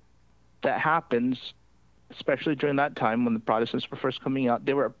oppression that happens, especially during that time when the Protestants were first coming out.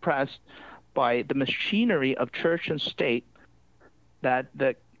 They were oppressed by the machinery of church and state that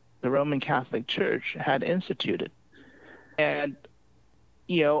the Roman Catholic Church had instituted. And,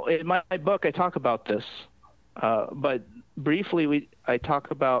 in my book, I talk about this, but briefly I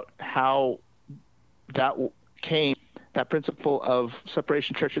talk about how that principle of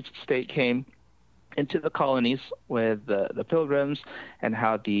separation church and state came into the colonies with the Pilgrims, and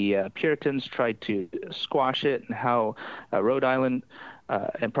how the Puritans tried to squash it, and how Rhode Island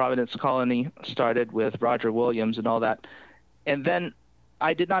and Providence Colony started with Roger Williams and all that. And then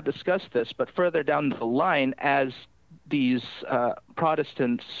I did not discuss this, but further down the line, as these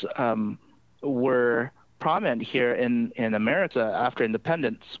Protestants were prominent here in America after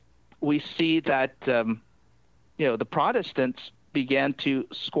independence, we see that the Protestants began to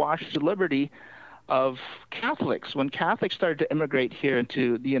squash the liberty of Catholics. When Catholics started to immigrate here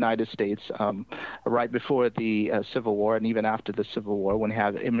into the United States, right before the Civil War and even after the Civil War, when we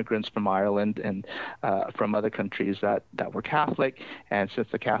had immigrants from Ireland and from other countries that were Catholic, and since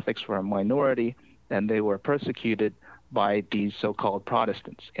the Catholics were a minority, then they were persecuted by these so-called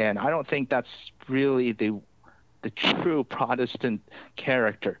Protestants. And I don't think that's really the true Protestant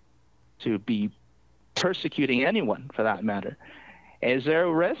character, to be persecuting anyone for that matter. Is there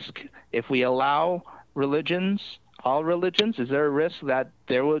a risk if we allow all religions, is there a risk that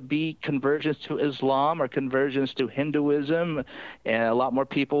there would be conversions to Islam or conversions to Hinduism, and a lot more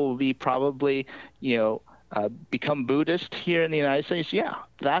people will be probably, become Buddhist here in the United States? Yeah,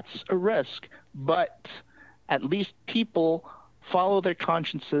 that's a risk. But at least people follow their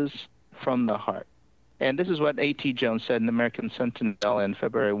consciences from the heart. And this is what A.T. Jones said in American Sentinel in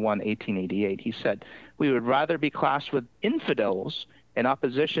February 1, 1888. He said, "We would rather be classed with infidels in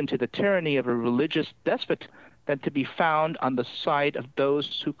opposition to the tyranny of a religious despot than to be found on the side of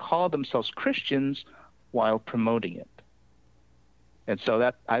those who call themselves Christians while promoting it." And so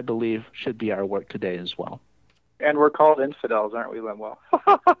that, I believe, should be our work today as well. And we're called infidels, aren't we, Lemuel?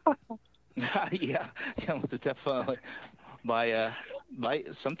 Yeah, definitely. By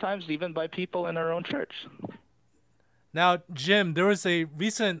sometimes even by people in our own church. Now, Jim, there was a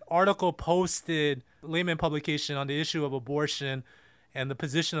recent article posted, layman publication, on the issue of abortion and the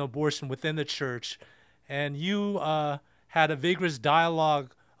position of abortion within the church. And you had a vigorous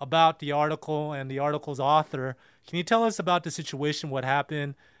dialogue about the article and the article's author. Can you tell us about the situation, what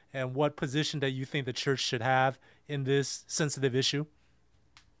happened, and what position that you think the church should have in this sensitive issue?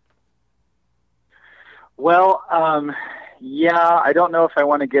 Well, I don't know if I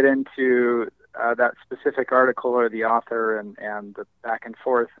want to get into that specific article or the author and the back and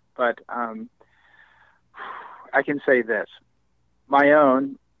forth, but I can say this. My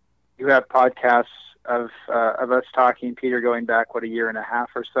own, you have podcasts of us talking, Peter, going back, a year and a half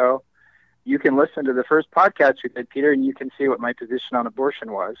or so. You can listen to the first podcast you did, Peter, and you can see what my position on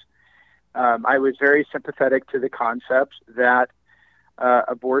abortion was. I was very sympathetic to the concept that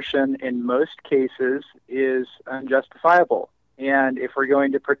abortion in most cases is unjustifiable. And if we're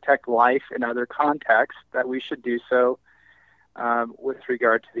going to protect life in other contexts, that we should do so with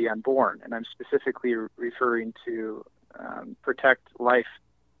regard to the unborn. And I'm specifically referring to protect life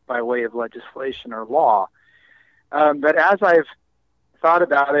by way of legislation or law. But as I've thought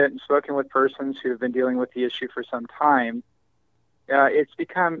about it and spoken with persons who have been dealing with the issue for some time, it's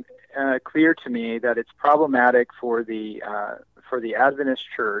become clear to me that it's problematic for the Adventist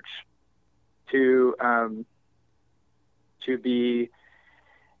Church to be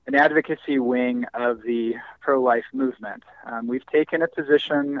an advocacy wing of the pro-life movement. We've taken a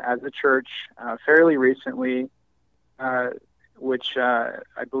position as a church fairly recently, which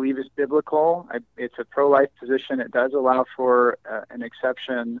I believe is biblical. It's a pro-life position. It does allow for an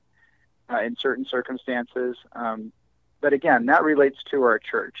exception in certain circumstances. But again, that relates to our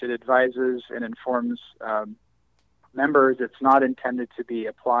church. It advises and informs members. It's not intended to be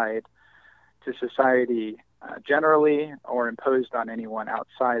applied to society generally or imposed on anyone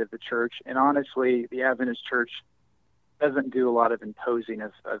outside of the church. And honestly, the Adventist Church doesn't do a lot of imposing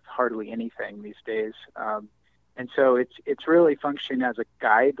of hardly anything these days. And so it's really functioning as a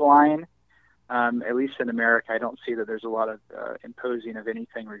guideline. At least in America, I don't see that there's a lot of imposing of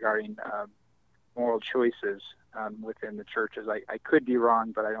anything regarding moral choices within the churches. I could be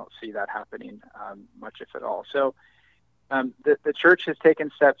wrong, but I don't see that happening much, if at all. So the church has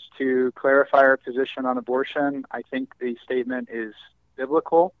taken steps to clarify our position on abortion. I think the statement is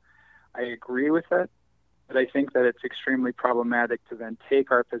biblical. I agree with it, but I think that it's extremely problematic to then take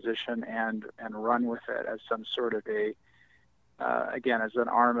our position and run with it as some sort of again, as an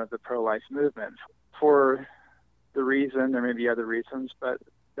arm of the pro-life movement, for the reason, there may be other reasons, but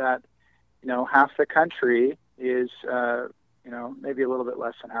that, half the country is, maybe a little bit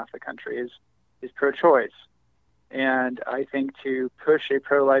less than half the country is pro-choice. And I think to push a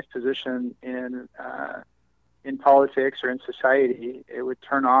pro-life position in politics or in society, it would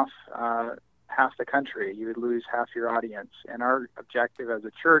turn off half the country. You would lose half your audience. And our objective as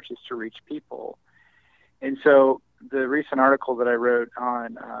a church is to reach people. And so the recent article that I wrote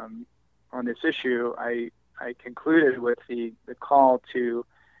on this issue, I concluded with the call to,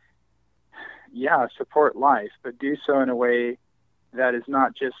 support life, but do so in a way that is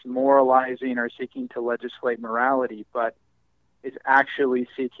not just moralizing or seeking to legislate morality, but is actually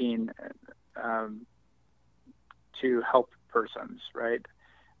seeking to help persons, right?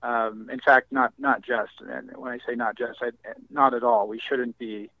 In fact, not just, and when I say not just, not at all. We shouldn't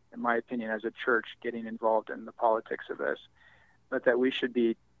be in my opinion, as a church getting involved in the politics of this, but that we should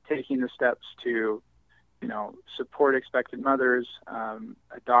be taking the steps to, support expectant mothers,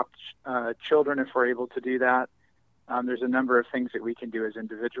 adopt children if we're able to do that. There's a number of things that we can do as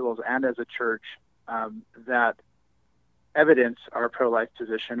individuals and as a church that evidence our pro-life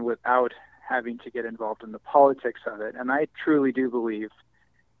position without having to get involved in the politics of it. And I truly do believe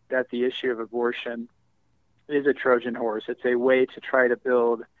that the issue of abortion is a Trojan horse. It's a way to try to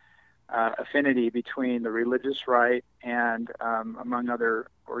build affinity between the religious right and among other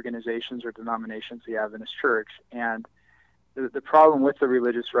organizations or denominations we have in this church. And the problem with the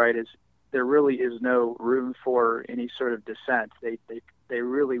religious right is there really is no room for any sort of dissent. They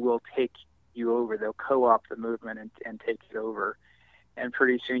really will take you over. They'll co-opt the movement and take it over. And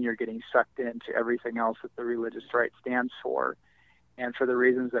pretty soon you're getting sucked into everything else that the religious right stands for. And for the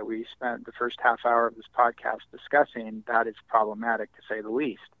reasons that we spent the first half hour of this podcast discussing, that is problematic to say the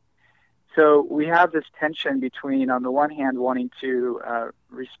least. So we have this tension between, on the one hand, wanting to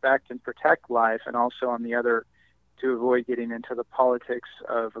respect and protect life, and also on the other, to avoid getting into the politics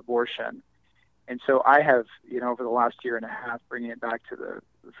of abortion. And so I have, over the last year and a half, bringing it back to the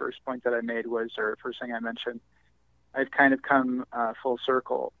first point that I made or first thing I mentioned, I've kind of come full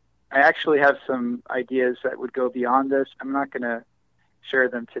circle. I actually have some ideas that would go beyond this. I'm not going to share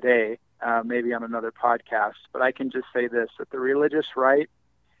them today, maybe on another podcast, but I can just say this, that the religious right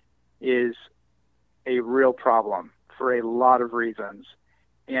is a real problem for a lot of reasons,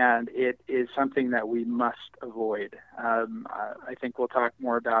 and it is something that we must avoid. I think we'll talk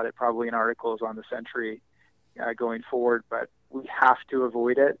more about it probably in articles on the Century going forward, but we have to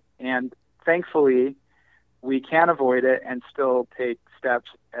avoid it, and thankfully we can avoid it and still take steps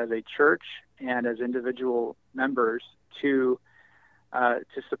as a church and as individual members to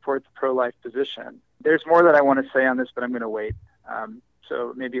support the pro-life position. There's more that I want to say on this, but I'm going to wait.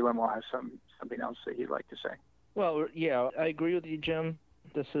 So maybe Lim will have something else that he'd like to say. Well, yeah, I agree with you, Jim.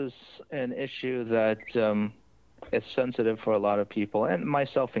 This is an issue that is sensitive for a lot of people, and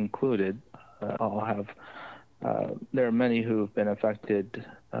myself included. There are many who have been affected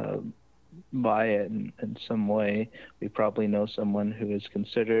by it in some way. We probably know someone who is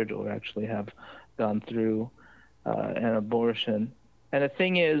considered or actually have gone through an abortion. And the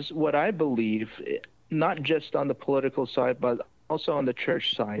thing is, what I believe, not just on the political side, but also on the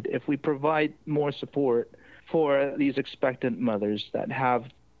church side, if we provide more support for these expectant mothers that have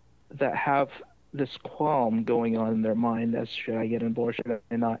this qualm going on in their mind as should I get an abortion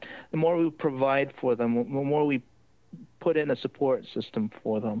or not, the more we provide for them, the more we put in a support system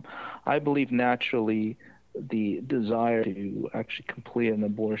for them, I believe naturally the desire to actually complete an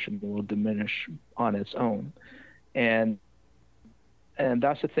abortion will diminish on its own. And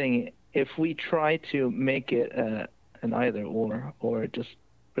that's the thing. If we try to make it an either or just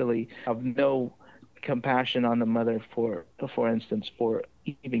really have no compassion on the mother, for instance, for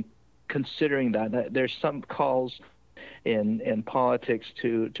even considering that there's some calls in politics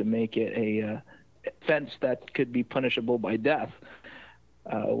to make it a offense that could be punishable by death,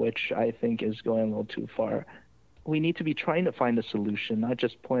 which I think is going a little too far. We need to be trying to find a solution, not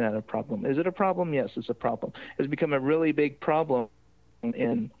just point out a problem. Is it a problem? Yes, it's a problem. It's become a really big problem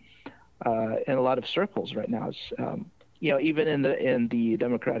in a lot of circles right now. Even in the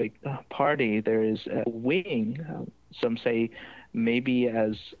Democratic Party, there is a wing. Some say maybe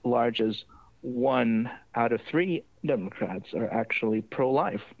as large as 1 out of 3 Democrats are actually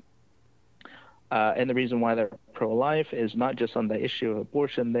pro-life. And the reason why they're pro-life is not just on the issue of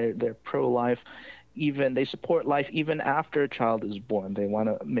abortion. They're pro-life. Even they support life even after a child is born. They want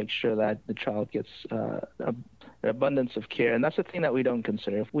to make sure that the child gets an abundance of care. And that's the thing that we don't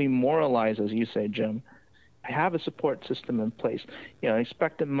consider. If we moralize, as you say, Jim, have a support system in place.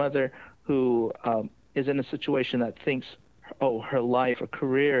 Expect a mother who is in a situation that thinks, her life or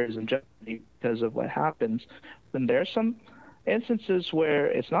career is in jeopardy because of what happens, then there's some instances where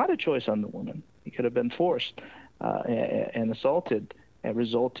it's not a choice on the woman. He could have been forced and assaulted,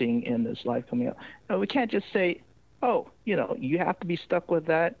 resulting in this life coming out. No, we can't just say, you have to be stuck with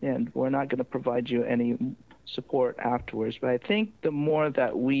that, and we're not going to provide you any support afterwards. But I think the more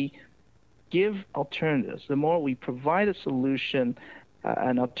that we give alternatives, the more we provide a solution,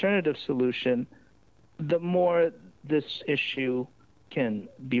 an alternative solution, the more this issue can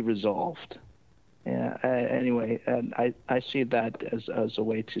be resolved. Anyway, and I see that as a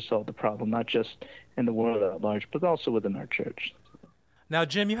way to solve the problem, not just in the world at large, but also within our church. Now,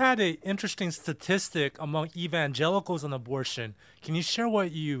 Jim, you had an interesting statistic among evangelicals on abortion. Can you share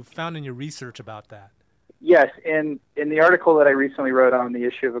what you found in your research about that? Yes, in the article that I recently wrote on the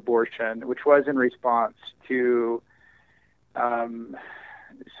issue of abortion, which was in response to some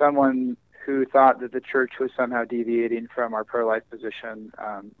someone who thought that the church was somehow deviating from our pro-life position,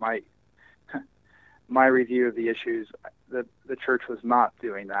 my review of the issues, the church was not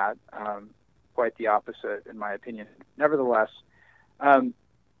doing that. Quite the opposite, in my opinion. Nevertheless,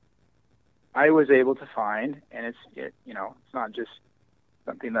 I was able to find, and it's not just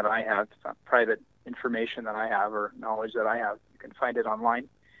something that I have, it's not private information that I have or knowledge that I have. You can find it online.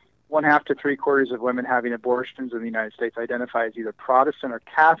 1/2 to 3/4 of women having abortions in the United States identify as either Protestant or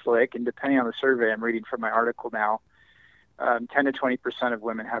Catholic, and depending on the survey I'm reading from my article now, 10 to 20% of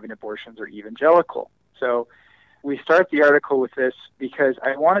women having abortions are evangelical. So we start the article with this because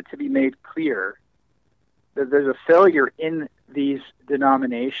I want it to be made clear that there's a failure in these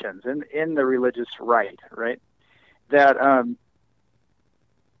denominations, in the religious right, that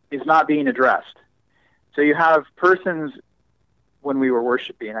is not being addressed. So you have persons, when we were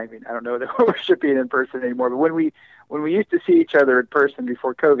worshiping, I don't know that we're worshiping in person anymore, but when we used to see each other in person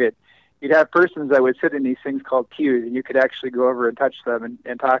before COVID, you'd have persons that would sit in these things called pews, and you could actually go over and touch them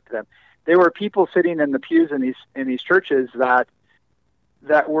and talk to them. There were people sitting in the pews in these churches that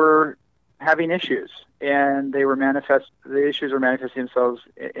were having issues, and the issues were manifesting themselves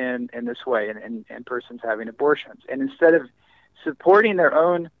in this way, and persons having abortions. And instead of supporting their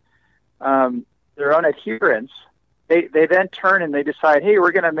own adherents, they then turn and they decide, hey,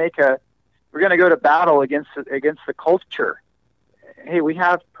 we're going to go to battle against the culture. Hey, we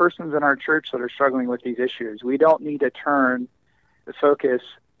have persons in our church that are struggling with these issues. We don't need to turn the focus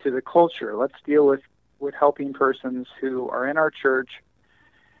to the culture. Let's deal with helping persons who are in our church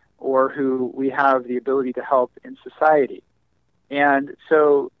or who we have the ability to help in society. And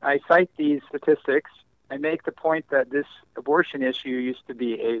so I cite these statistics. I make the point that this abortion issue used to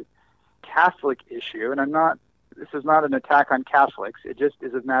be a Catholic issue, and this is not an attack on Catholics. It just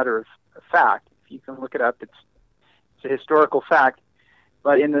is a matter of fact. If you can look it up, it's a historical fact.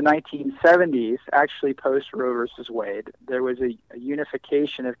 But in the 1970s, actually post Roe versus Wade, there was a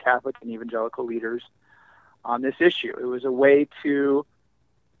unification of Catholic and evangelical leaders on this issue. It was a way to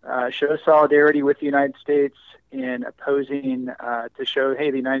show solidarity with the United States in opposing, to show,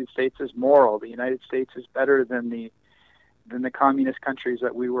 hey, the United States is moral. The United States is better than the communist countries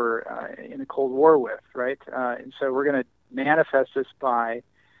that we were in a Cold War with, right? And so we're going to manifest this by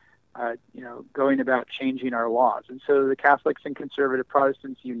going about changing our laws. And so the Catholics and conservative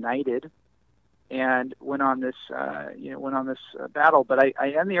Protestants united and went on this battle. But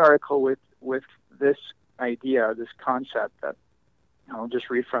I end the article with this idea, this concept that I'll just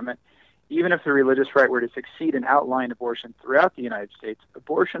read from it. Even if the religious right were to succeed in outlawing abortion throughout the United States,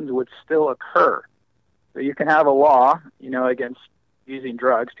 abortions would still occur. So you can have a law, against using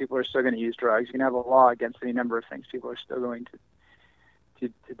drugs. People are still going to use drugs. You can have a law against any number of things. People are still going to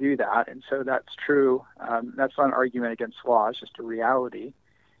do that. And so that's true. That's not an argument against law. It's just a reality.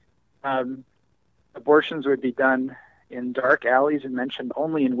 Abortions would be done in dark alleys and mentioned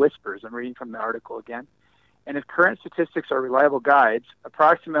only in whispers. I'm reading from the article again. And if current statistics are reliable guides,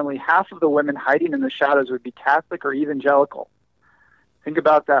 approximately half of the women hiding in the shadows would be Catholic or evangelical. Think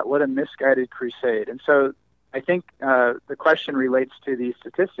about that. What a misguided crusade. And so I think the question relates to these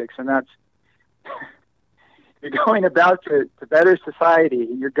statistics, and that's you're going about to better society,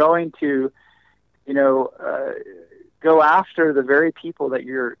 and you're going to, go after the very people that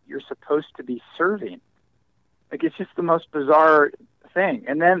you're supposed to be serving. Like, it's just the most bizarre thing.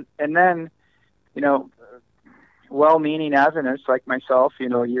 And then, well-meaning Adventists like myself,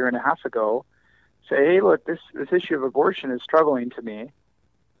 a year and a half ago, say, hey, look, this issue of abortion is troubling to me,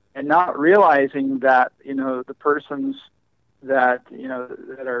 and not realizing that, the persons that,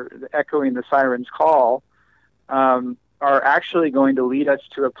 that are echoing the siren's call are actually going to lead us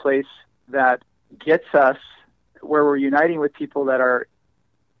to a place that gets us where we're uniting with people that are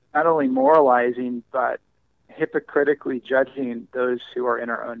not only moralizing, but hypocritically judging those who are in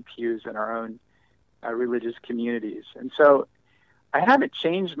our own pews and our own religious communities. And so I haven't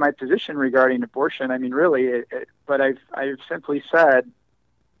changed my position regarding abortion. I mean, really, but I've simply said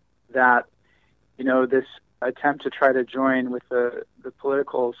that, this attempt to try to join with the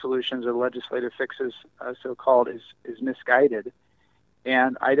political solutions or legislative fixes, so-called, is misguided.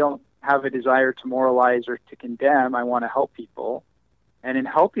 And I don't have a desire to moralize or to condemn. I want to help people. And in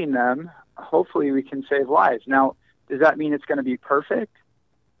helping them, hopefully we can save lives. Now, does that mean it's going to be perfect?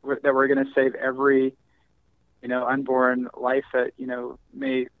 That we're going to save every, unborn life that,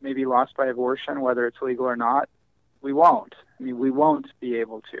 may be lost by abortion, whether it's legal or not? We won't. I mean, we won't be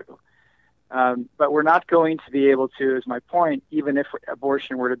able to. But we're not going to be able to, is my point, even if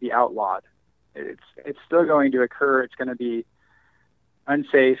abortion were to be outlawed. It's still going to occur. It's going to be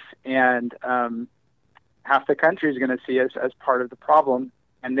unsafe, and half the country is going to see us as part of the problem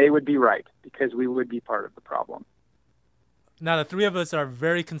and they would be right because we would be part of the problem. Now, the three of us are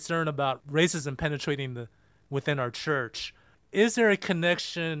very concerned about racism penetrating within our church. Is there a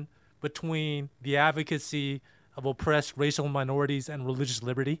connection between the advocacy of oppressed racial minorities and religious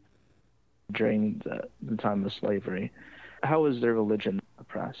liberty? During the time of slavery, how was their religion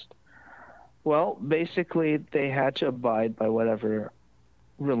oppressed? Well, basically, they had to abide by whatever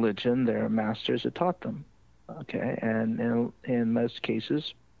religion their masters had taught them. Okay, and in most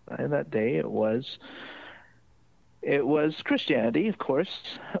cases, in that day, it was Christianity, of course,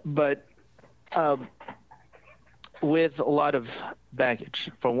 but with a lot of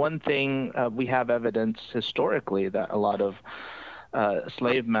baggage. For one thing, we have evidence historically that a lot of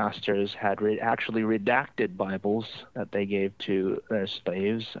slave masters had actually redacted Bibles that they gave to their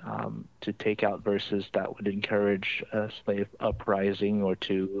slaves to take out verses that would encourage a slave uprising, or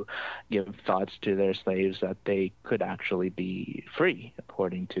to give thoughts to their slaves that they could actually be free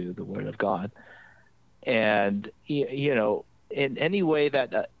according to the Word of God. And, you know, in any way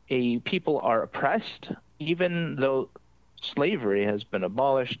that a people are oppressed, even though slavery has been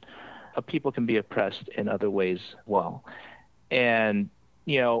abolished, people can be oppressed in other ways as well. And,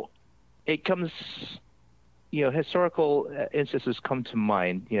 you know, it comes, you know, historical instances come to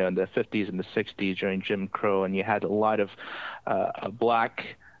mind, you know, in the 50s and the 60s during Jim Crow, and you had a lot of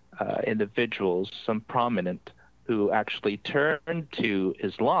black individuals, some prominent, who actually turned to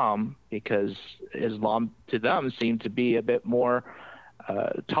Islam because Islam to them seemed to be a bit more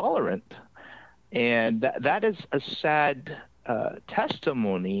tolerant. And that is a sad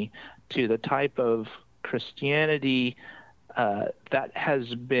testimony to the type of Christianity that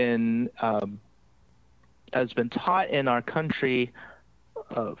has been taught in our country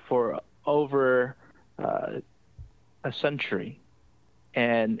for over a century,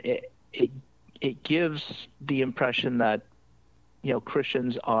 and it gives the impression that, you know,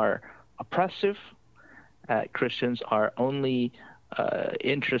 Christians are oppressive, Christians are only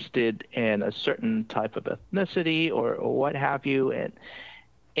interested in a certain type of ethnicity or what have you,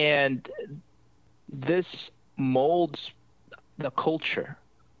 and this molds the culture.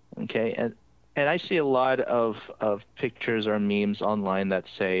 Okay, and I see a lot of pictures or memes online that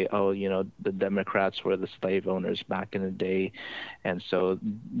say, oh, you know, the Democrats were the slave owners back in the day, and so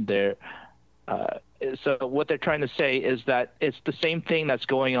they're so what they're trying to say is that it's the same thing that's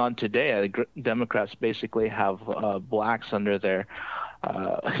going on today. The Democrats basically have blacks under their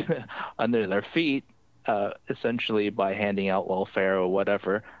under their feet, essentially by handing out welfare or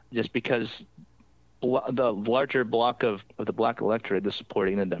whatever, just because the larger block of the black electorate is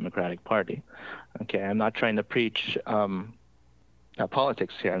supporting the Democratic Party. Okay, I'm not trying to preach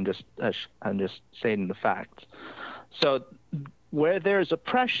politics here. I'm just stating the facts. So where there's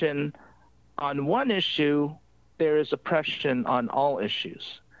oppression on one issue, there is oppression on all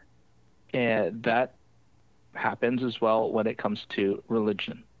issues, and that happens as well when it comes to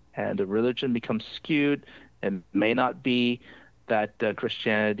religion. And the religion becomes skewed, and may not be that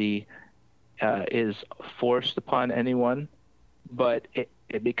Christianity is forced upon anyone, but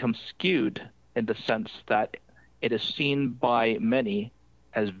it becomes skewed in the sense that it is seen by many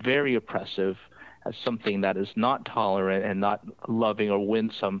as very oppressive, as something that is not tolerant and not loving or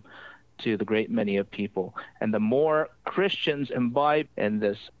winsome to the great many of people. And the more Christians imbibe in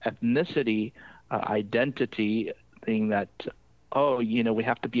this ethnicity identity thing that, oh, you know, we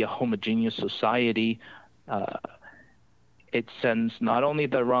have to be a homogeneous society, it sends not only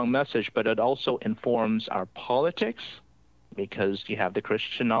the wrong message, but it also informs our politics, because you have the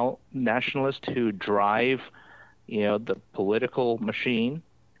Christian nationalists who drive, you know, the political machine,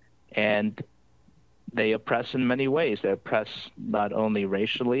 and they oppress in many ways. They oppress not only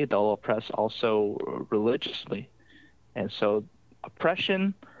racially, they'll oppress also religiously. And so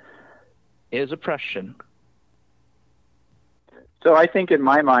oppression is oppression. So I think in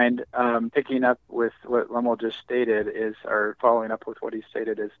my mind, picking up with what Lemuel just stated or following up with what he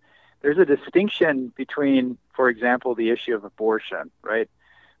stated is, there's a distinction between, for example, the issue of abortion, right?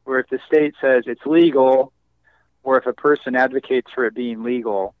 Where if the state says it's legal, or if a person advocates for it being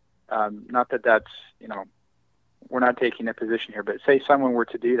legal, not that that's, you know, we're not taking a position here, but say someone were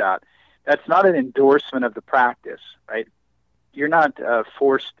to do that, that's not an endorsement of the practice, right? You're not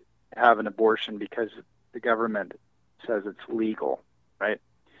forced to have an abortion because the government says it's legal, right?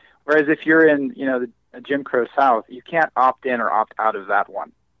 Whereas if you're in, you know, the Jim Crow South, you can't opt in or opt out of that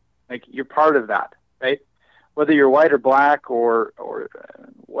one. Like, you're part of that, right? Whether you're white or black or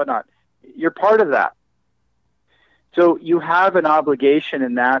whatnot, you're part of that. So you have an obligation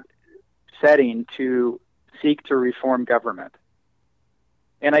in that setting to seek to reform government.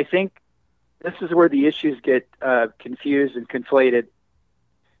 And I think this is where the issues get confused and conflated.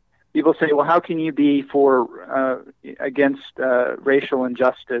 People say, well, how can you be against racial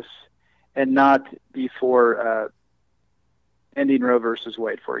injustice and not be for ending Roe versus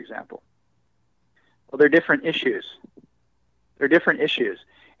Wade, for example? Well, they're different issues. They're different issues.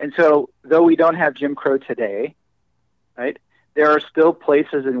 And so, though we don't have Jim Crow today, right, there are still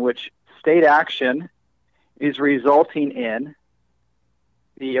places in which state action is resulting in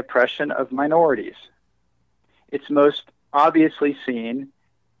the oppression of minorities. It's most obviously seen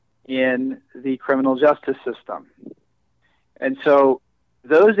in the criminal justice system. And so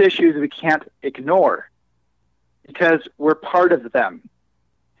those issues we can't ignore because we're part of them,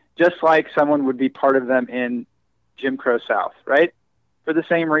 just like someone would be part of them in Jim Crow South, right? For the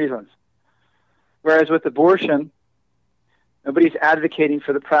same reasons. Whereas with abortion, nobody's advocating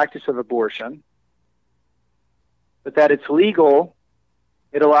for the practice of abortion, but that it's legal,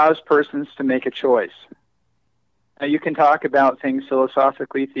 it allows persons to make a choice. Now, you can talk about things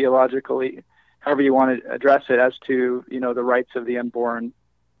philosophically, theologically, however you want to address it as to, the rights of the unborn,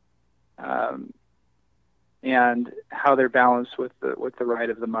 and how they're balanced with the right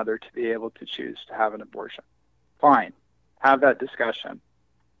of the mother to be able to choose to have an abortion. Fine, have that discussion.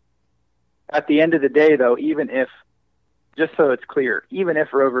 At the end of the day, though, just so it's clear, even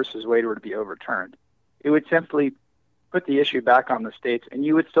if Roe versus Wade were to be overturned, it would simply put the issue back on the states, and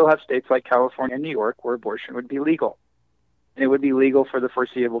you would still have states like California and New York where abortion would be legal. And it would be legal for the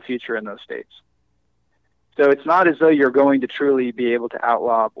foreseeable future in those states. So it's not as though you're going to truly be able to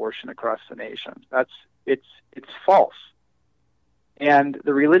outlaw abortion across the nation. It's false. And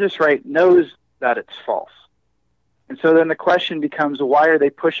the religious right knows that it's false. And so then the question becomes, why are they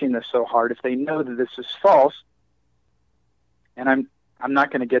pushing this so hard if they know that this is false? And I'm not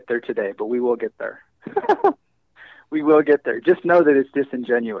going to get there today, but we will get there. We will get there. Just know that it's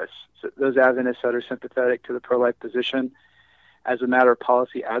disingenuous. So those Adventists that are sympathetic to the pro-life position as a matter of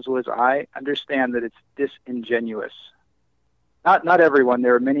policy, as well as I, understand that it's disingenuous. Not everyone.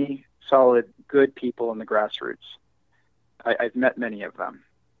 There are many solid, good people in the grassroots. I've met many of them.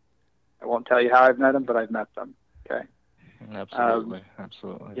 I won't tell you how I've met them, but I've met them. Okay. Absolutely.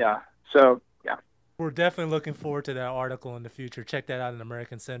 Yeah. So, yeah. We're definitely looking forward to that article in the future. Check that out in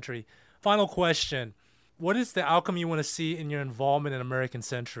American Century. Final question. What is the outcome you want to see in your involvement in American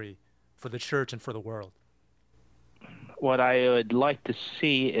Century for the church and for the world? What I would like to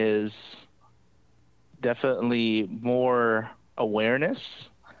see is definitely more awareness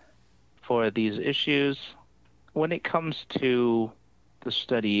for these issues when it comes to the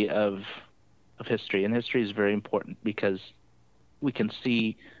study of history. And history is very important because we can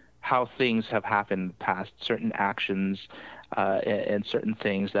see how things have happened in the past, certain actions and certain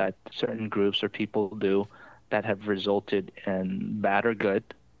things that certain groups or people do that have resulted in bad or good.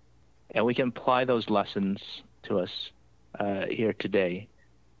 And we can apply those lessons to us here today.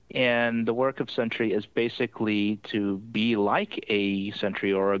 And the work of Century is basically to be like a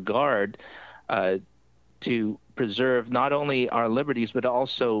Century or a Guard to preserve not only our liberties, but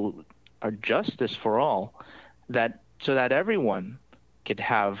also our justice for all, so that everyone could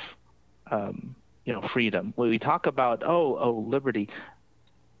have freedom. When we talk about liberty,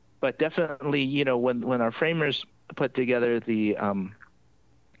 but definitely when our framers put together the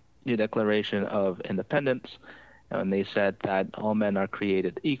New Declaration of Independence, and they said that all men are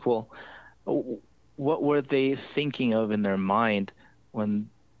created equal, what were they thinking of in their mind when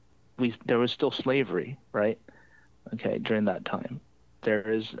there was still slavery, right? Okay, during that time.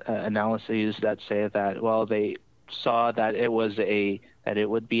 There is analyses that say that, well, they saw that it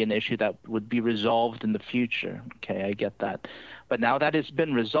would be an issue that would be resolved in the future. Okay, I get that. But now that it's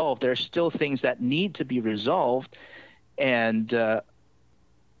been resolved, there are still things that need to be resolved. And, I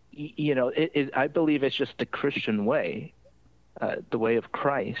believe it's just the Christian way, the way of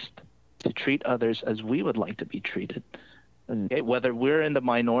Christ, to treat others as we would like to be treated. Okay? Whether we're in the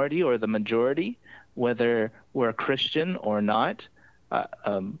minority or the majority, whether we're a Christian or not,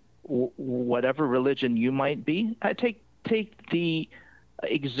 whatever religion you might be. I take the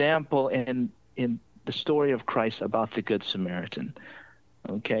example in the story of Christ about the Good Samaritan.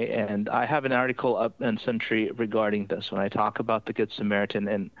 Okay, and I have an article up in Century regarding this when I talk about the Good Samaritan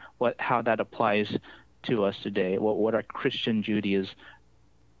and how that applies to us today. What our Christian duty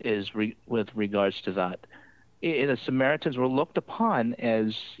is with regards to that. The Samaritans were looked upon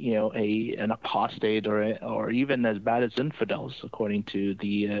as an apostate or even as bad as infidels, according to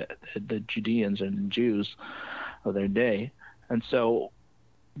the Judeans and Jews of their day, and so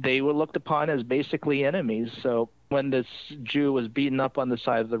they were looked upon as basically enemies. So when this Jew was beaten up on the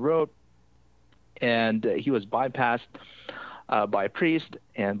side of the road, and he was bypassed by a priest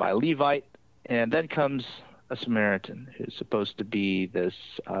and by a Levite, and then comes a Samaritan who's supposed to be this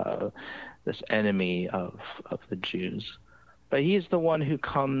this enemy of the Jews. But he's the one who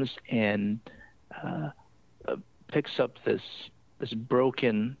comes and picks up this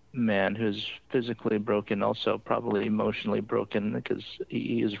broken man who's physically broken, also probably emotionally broken because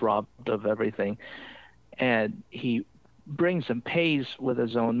he is robbed of everything, and he brings and pays with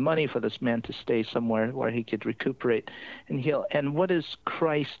his own money for this man to stay somewhere where he could recuperate and heal. And what is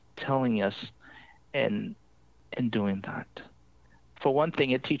Christ telling us in doing that? For one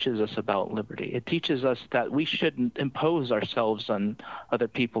thing, it teaches us about liberty. It teaches us that we shouldn't impose ourselves on other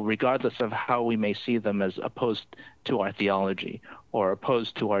people, regardless of how we may see them as opposed to our theology or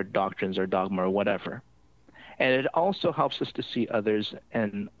opposed to our doctrines or dogma or whatever. And it also helps us to see others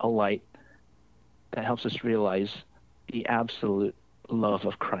in a light that helps us realize the absolute love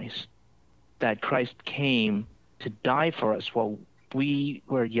of Christ, that Christ came to die for us while we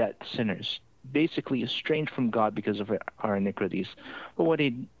were yet sinners, basically estranged from God because of our iniquities. But what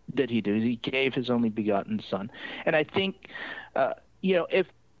did he do? He gave his only begotten Son. And I think, if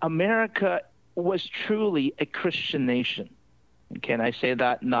America was truly a Christian nation, can I say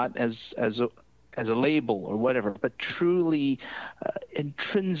that not as a label or whatever, but truly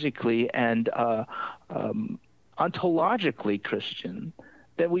intrinsically and ontologically Christian,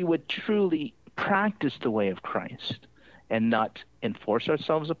 that we would truly practice the way of Christ and not enforce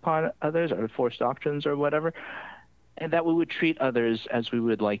ourselves upon others or force doctrines or whatever, and that we would treat others as we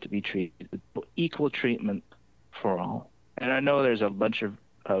would like to be treated, equal treatment for all. And I know there's a bunch of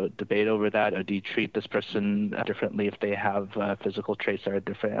debate over that. Or do you treat this person differently if they have physical traits that are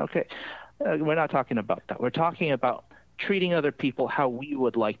different? Okay, we're not talking about that. We're talking about treating other people how we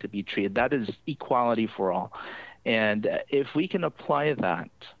would like to be treated. That is equality for all. And if we can apply that,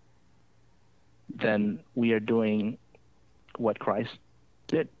 then we are doing what Christ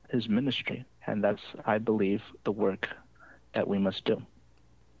did, his ministry. And that's, I believe, the work that we must do.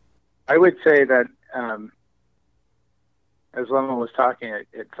 I would say that as Lemon was talking,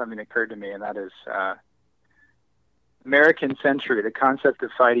 something occurred to me, and that is American century, the concept of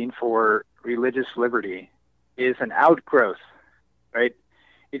fighting for religious liberty is an outgrowth, right?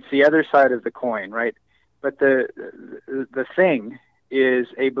 It's the other side of the coin, right? But the thing is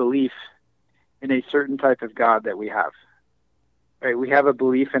a belief in a certain type of God that we have. Right? We have a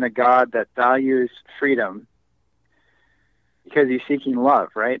belief in a God that values freedom because he's seeking love,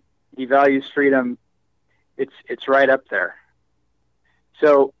 right? He values freedom. It's right up there.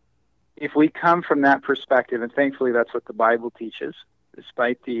 So if we come from that perspective, and thankfully that's what the Bible teaches,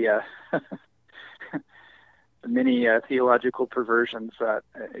 despite the the many theological perversions that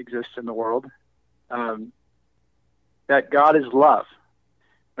exist in the world, that God is love,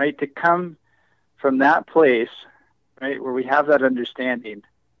 right? To come from that place, right, where we have that understanding,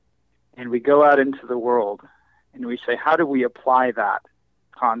 and we go out into the world, and we say, how do we apply that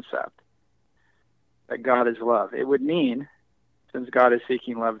concept, that God is love? It would mean, since God is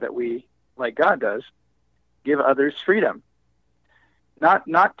seeking love, that we, like God does, give others freedom.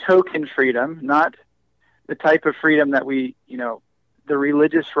 Not token freedom, not the type of freedom that we, the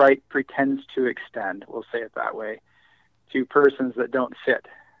religious right pretends to extend, we'll say it that way, to persons that don't fit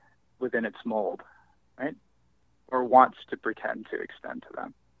within its mold, right? Or wants to pretend to extend to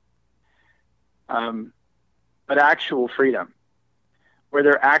them. But actual freedom, where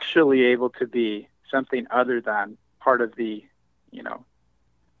they're actually able to be something other than part of the,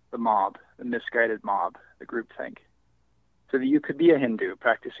 the mob, the misguided mob, the groupthink. So that you could be a Hindu,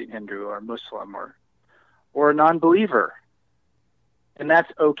 practicing Hindu, or Muslim, or a non-believer. And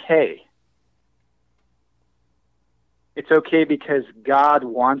that's okay. It's okay because God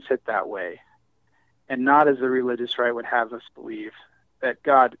wants it that way, and not as the religious right would have us believe, that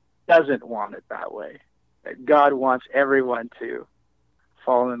God doesn't want it that way, that God wants everyone to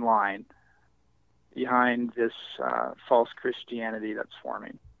fall in line behind this false Christianity that's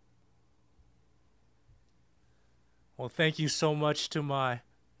forming. Well, thank you so much to my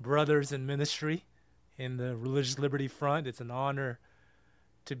brothers in ministry in the Religious Liberty Front. It's an honor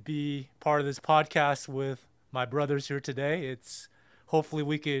to be part of this podcast with my brothers here today. It's hopefully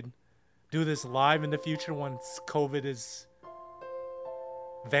we could do this live in the future once COVID is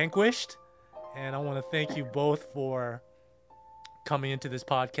vanquished. And I want to thank you both for coming into this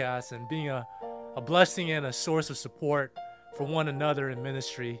podcast and being a blessing and a source of support for one another in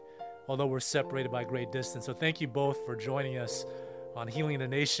ministry, although we're separated by great distance. So thank you both for joining us on Healing the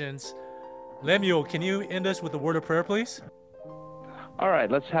Nations. Lemuel, can you end us with a word of prayer, please? All right,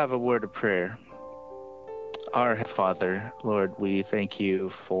 let's have a word of prayer. Our Father, Lord, we thank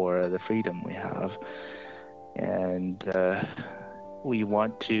you for the freedom we have. And we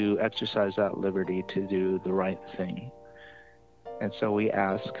want to exercise that liberty to do the right thing. And so we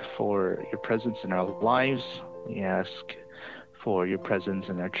ask for your presence in our lives. We ask for your presence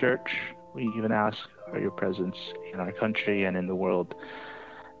in our church. We even ask for your presence in our country and in the world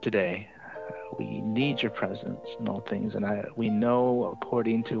today. We need your presence in all things. And we know,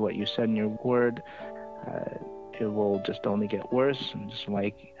 according to what you said in your word, it will just only get worse. And just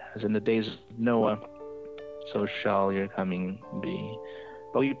like as in the days of Noah, so shall your coming be.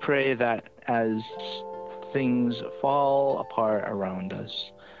 But we pray that as things fall apart around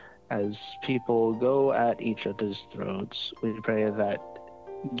us, as people go at each other's throats, we pray that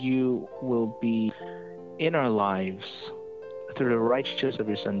you will be in our lives through the righteousness of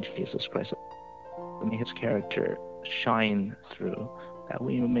your Son, Jesus Christ. May his character shine through, that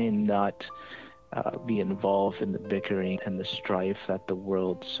we may not be involved in the bickering and the strife that the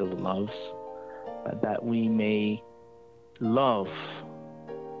world so loves, but that we may love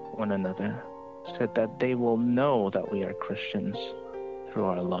one another, so that they will know that we are Christians through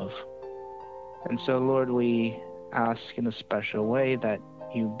our love. And so, Lord, we ask in a special way that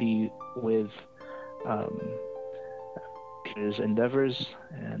you be with Peter's endeavors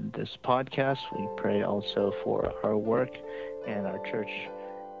and this podcast. We pray also for our work and our church.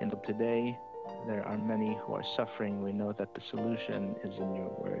 And today, there are many who are suffering. We know that the solution is in your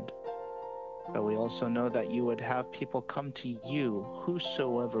word. But we also know that you would have people come to you,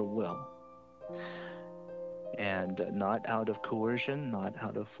 whosoever will, and not out of coercion, not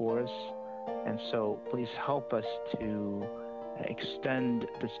out of force. And so please help us to extend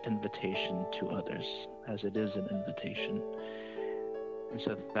this invitation to others, as it is an invitation, and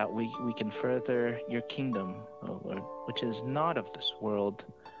so that we can further your kingdom, O Lord, which is not of this world,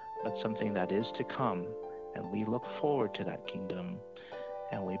 but something that is to come. And we look forward to that kingdom.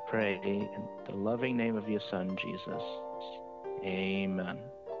 And we pray in the loving name of your Son, Jesus. Amen.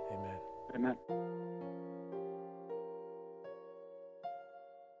 Amen. Amen.